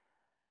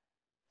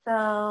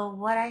 So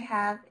what I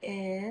have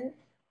is,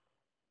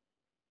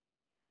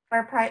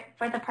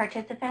 for the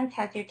participants,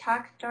 has your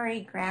Talk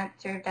Story grant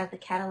served as a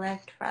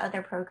catalyst for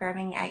other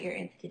programming at your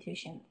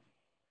institutions?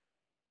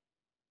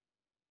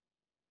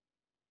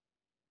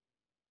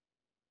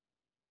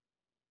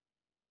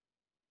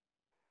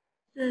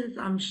 This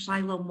is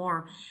Shiloh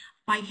Moore.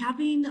 By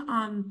having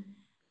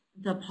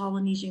the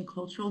Polynesian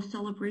Cultural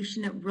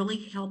Celebration, it really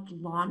helped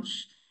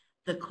launch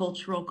the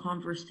cultural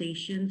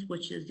conversations,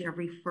 which is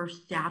every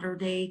first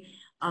Saturday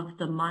of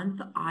the month.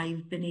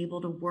 I've been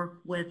able to work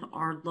with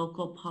our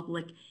local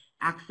public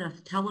access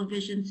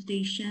television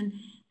station.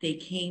 They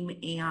came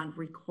and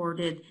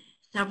recorded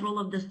several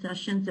of the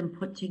sessions and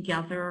put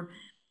together,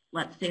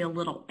 let's say, a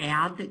little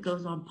ad that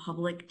goes on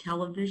public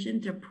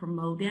television to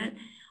promote it.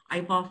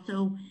 I've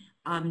also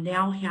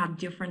now had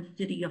different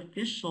city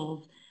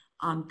officials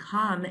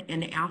come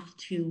and ask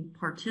to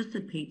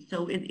participate.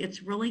 So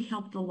it's really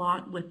helped a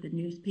lot with the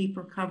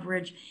newspaper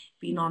coverage,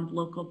 being on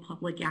local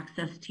public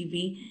access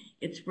TV.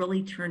 It's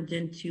really turned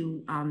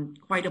into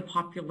quite a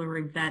popular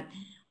event,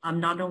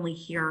 not only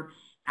here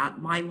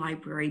at my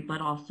library,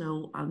 but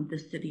also the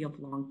city of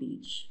Long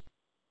Beach.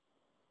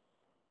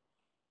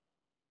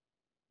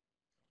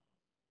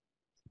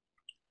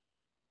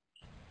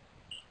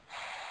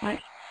 Hi.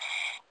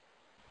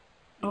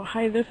 Oh,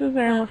 hi, this is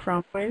Erin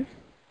LaFrancois.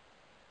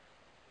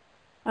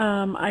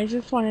 I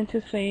just wanted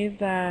to say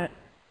that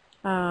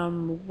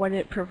what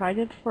it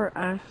provided for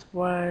us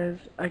was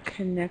a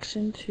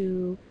connection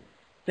to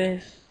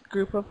this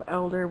group of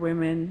elder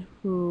women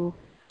who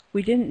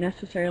we didn't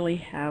necessarily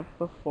have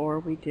before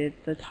we did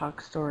the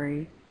Talk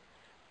Story.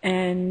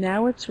 And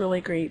now it's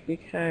really great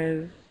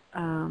because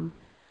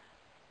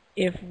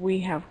if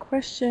we have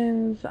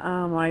questions,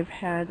 I've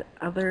had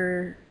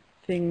other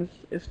things,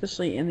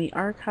 especially in the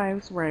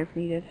archives where I've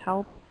needed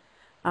help.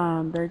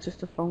 They're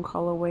just a phone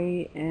call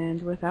away,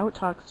 and without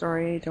Talk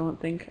Story, I don't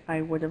think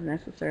I would have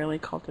necessarily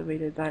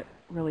cultivated that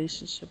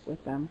relationship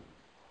with them.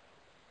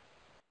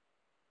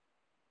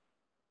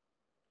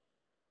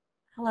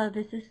 Hello,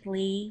 this is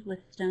Lee with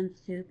Stone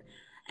Soup,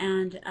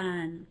 and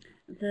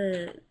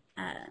the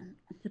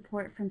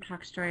support from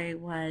Talk Story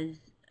was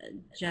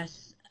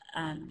just,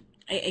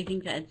 I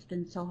think that it's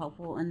been so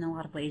helpful in a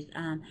lot of ways,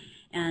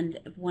 and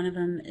one of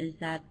them is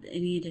that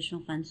any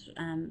additional funds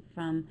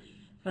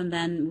from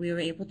them we were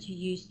able to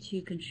use to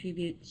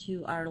contribute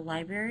to our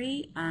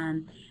library.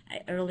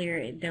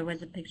 Earlier there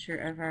was a picture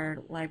of our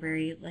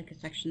library, like a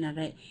section of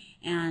it,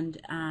 and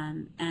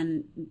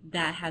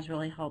that has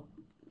really helped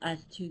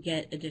us to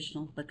get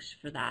additional books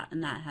for that,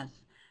 and that has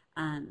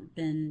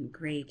been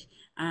great.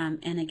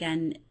 And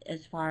again,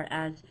 as far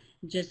as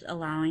just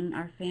allowing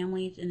our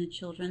families and the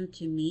children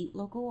to meet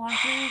local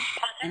authors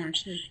and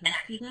actually talk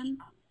to them,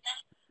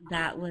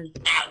 that was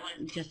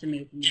just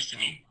amazing as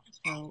well.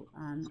 So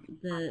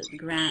the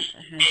grant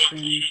has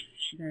been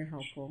very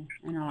helpful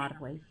in a lot of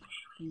ways.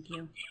 Thank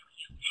you.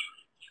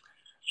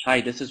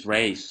 Hi, this is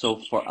Ray.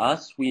 So for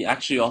us, we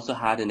actually also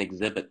had an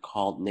exhibit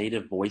called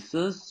Native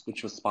Voices,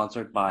 which was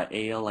sponsored by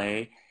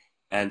AILA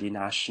and the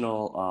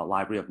National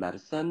Library of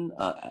Medicine,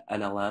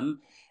 NLM.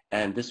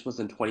 And this was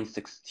in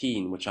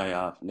 2016, which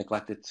I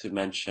neglected to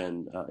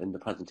mention in the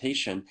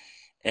presentation.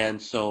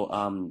 And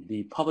so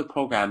the public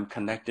program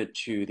connected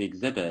to the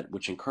exhibit,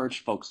 which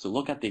encouraged folks to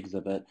look at the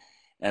exhibit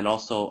and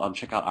also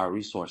check out our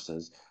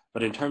resources.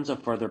 But in terms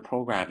of further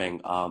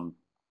programming,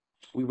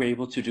 we were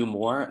able to do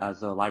more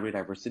as a Library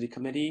Diversity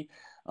Committee,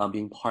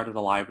 being part of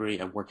the library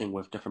and working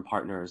with different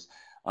partners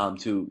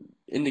to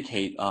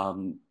indicate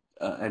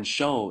and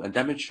show and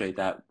demonstrate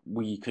that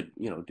we could,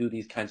 do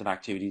these kinds of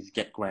activities,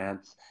 get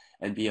grants,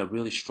 and be a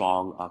really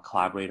strong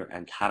collaborator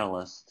and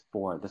catalyst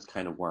for this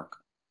kind of work.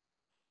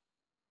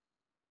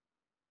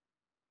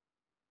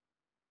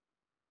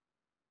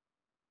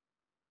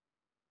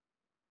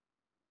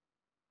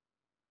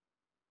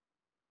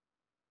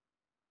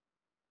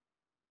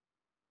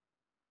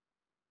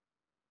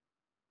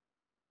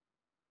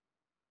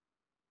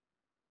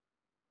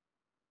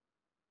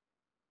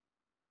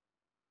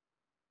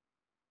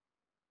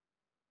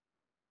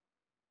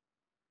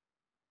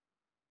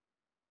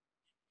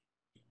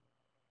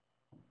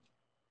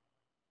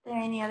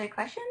 there any other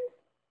questions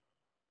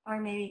or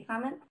maybe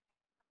comments?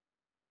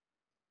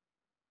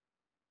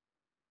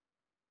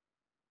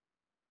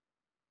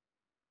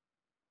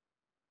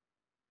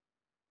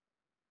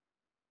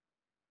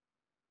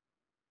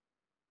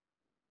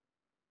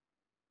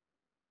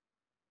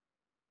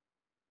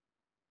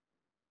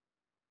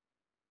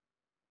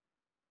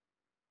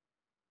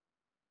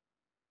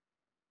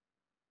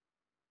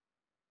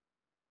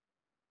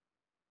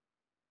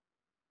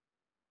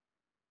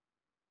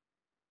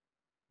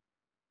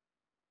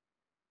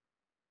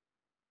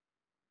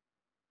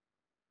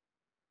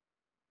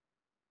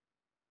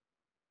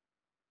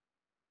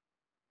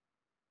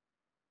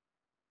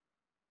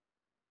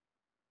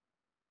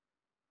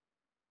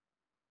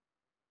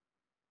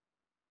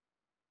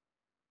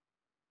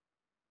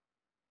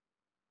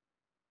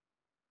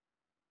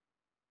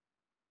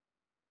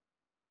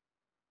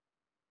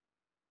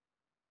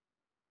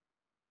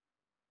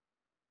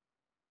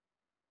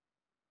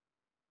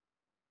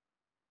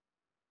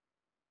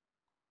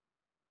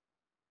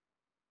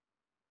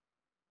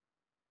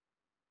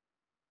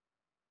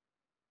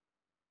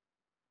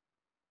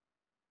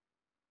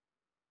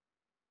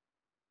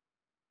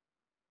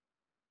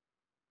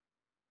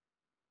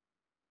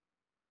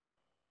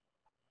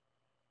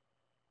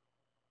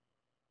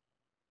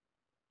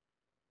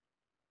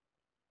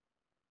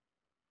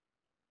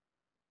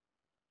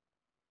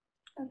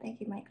 Oh,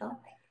 thank you, Michael.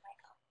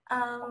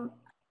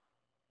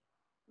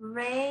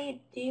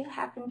 Ray, do you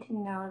happen to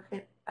know if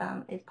it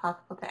is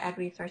possible to add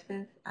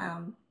resources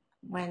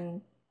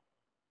when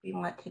we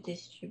want to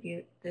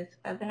distribute this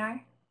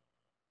webinar?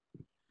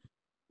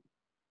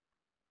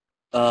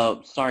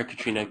 Sorry,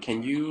 Katrina,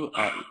 can you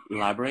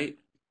elaborate?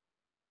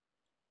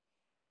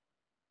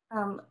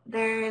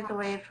 There is a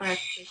way for us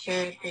to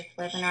share this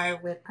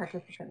webinar with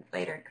participants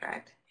later,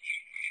 correct?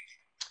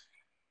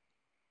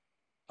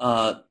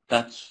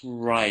 That's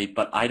right,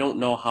 but I don't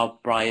know how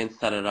Brian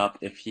set it up,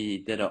 if he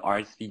did a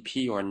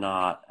RSVP or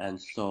not,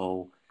 and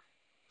so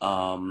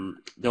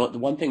the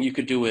one thing you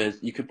could do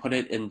is we can put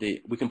it in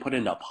the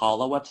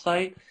APALA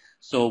website.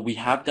 So we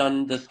have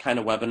done this kind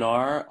of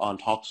webinar on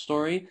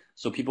TalkStory,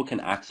 so people can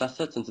access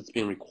it since it's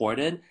being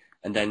recorded,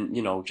 and then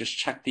just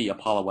check the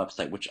APALA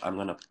website, which I'm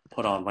going to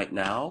put on right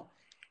now,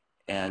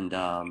 and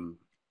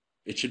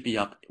it should be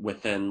up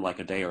within like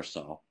a day or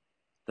so.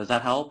 Does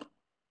that help?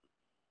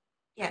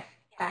 Yes,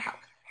 that helps.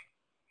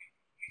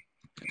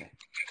 Okay.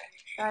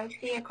 So I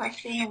see a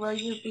question, will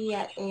you be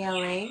at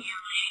AILA?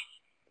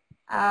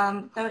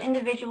 So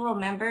individual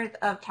members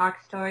of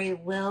TalkStory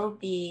will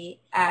be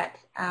at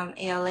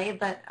AILA,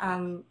 but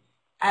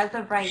as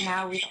of right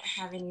now, we don't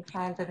have any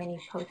plans of any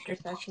poster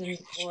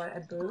sessions or a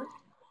booth.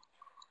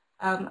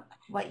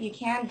 What you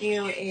can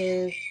do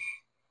is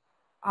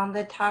on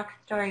the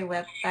TalkStory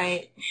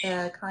website,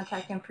 the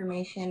contact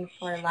information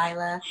for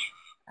Lila,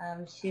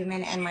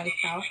 Xuemin, and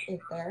myself is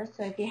there.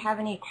 So if you have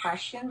any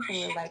questions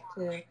or would like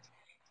to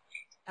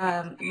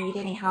need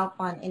any help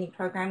on any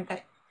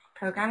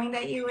programming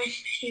that you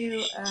wish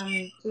to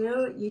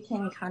do, you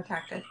can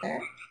contact us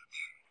there.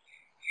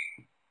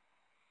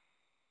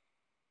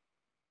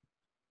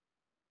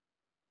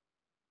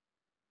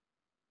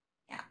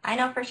 Yeah, I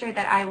know for sure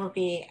that I will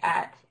be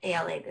at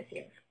AILA this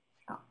year.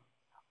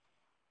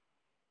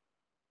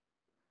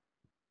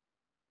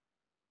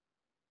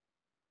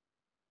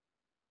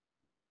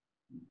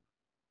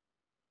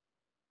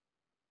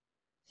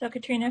 So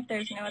Katrina, if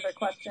there's no other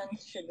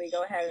questions, should we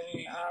go ahead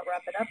and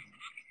wrap it up?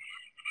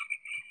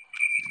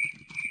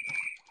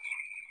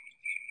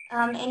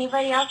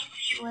 Anybody else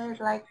would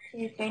like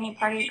to say any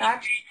parting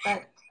thoughts?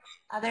 But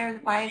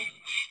otherwise,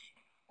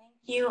 thank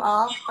you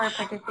all for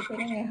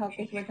participating. I hope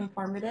this was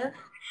informative.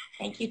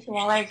 Thank you to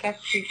all our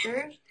guest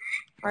speakers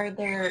for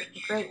their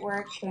great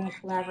work and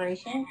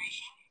collaboration.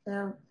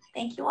 So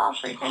thank you all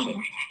for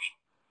attending.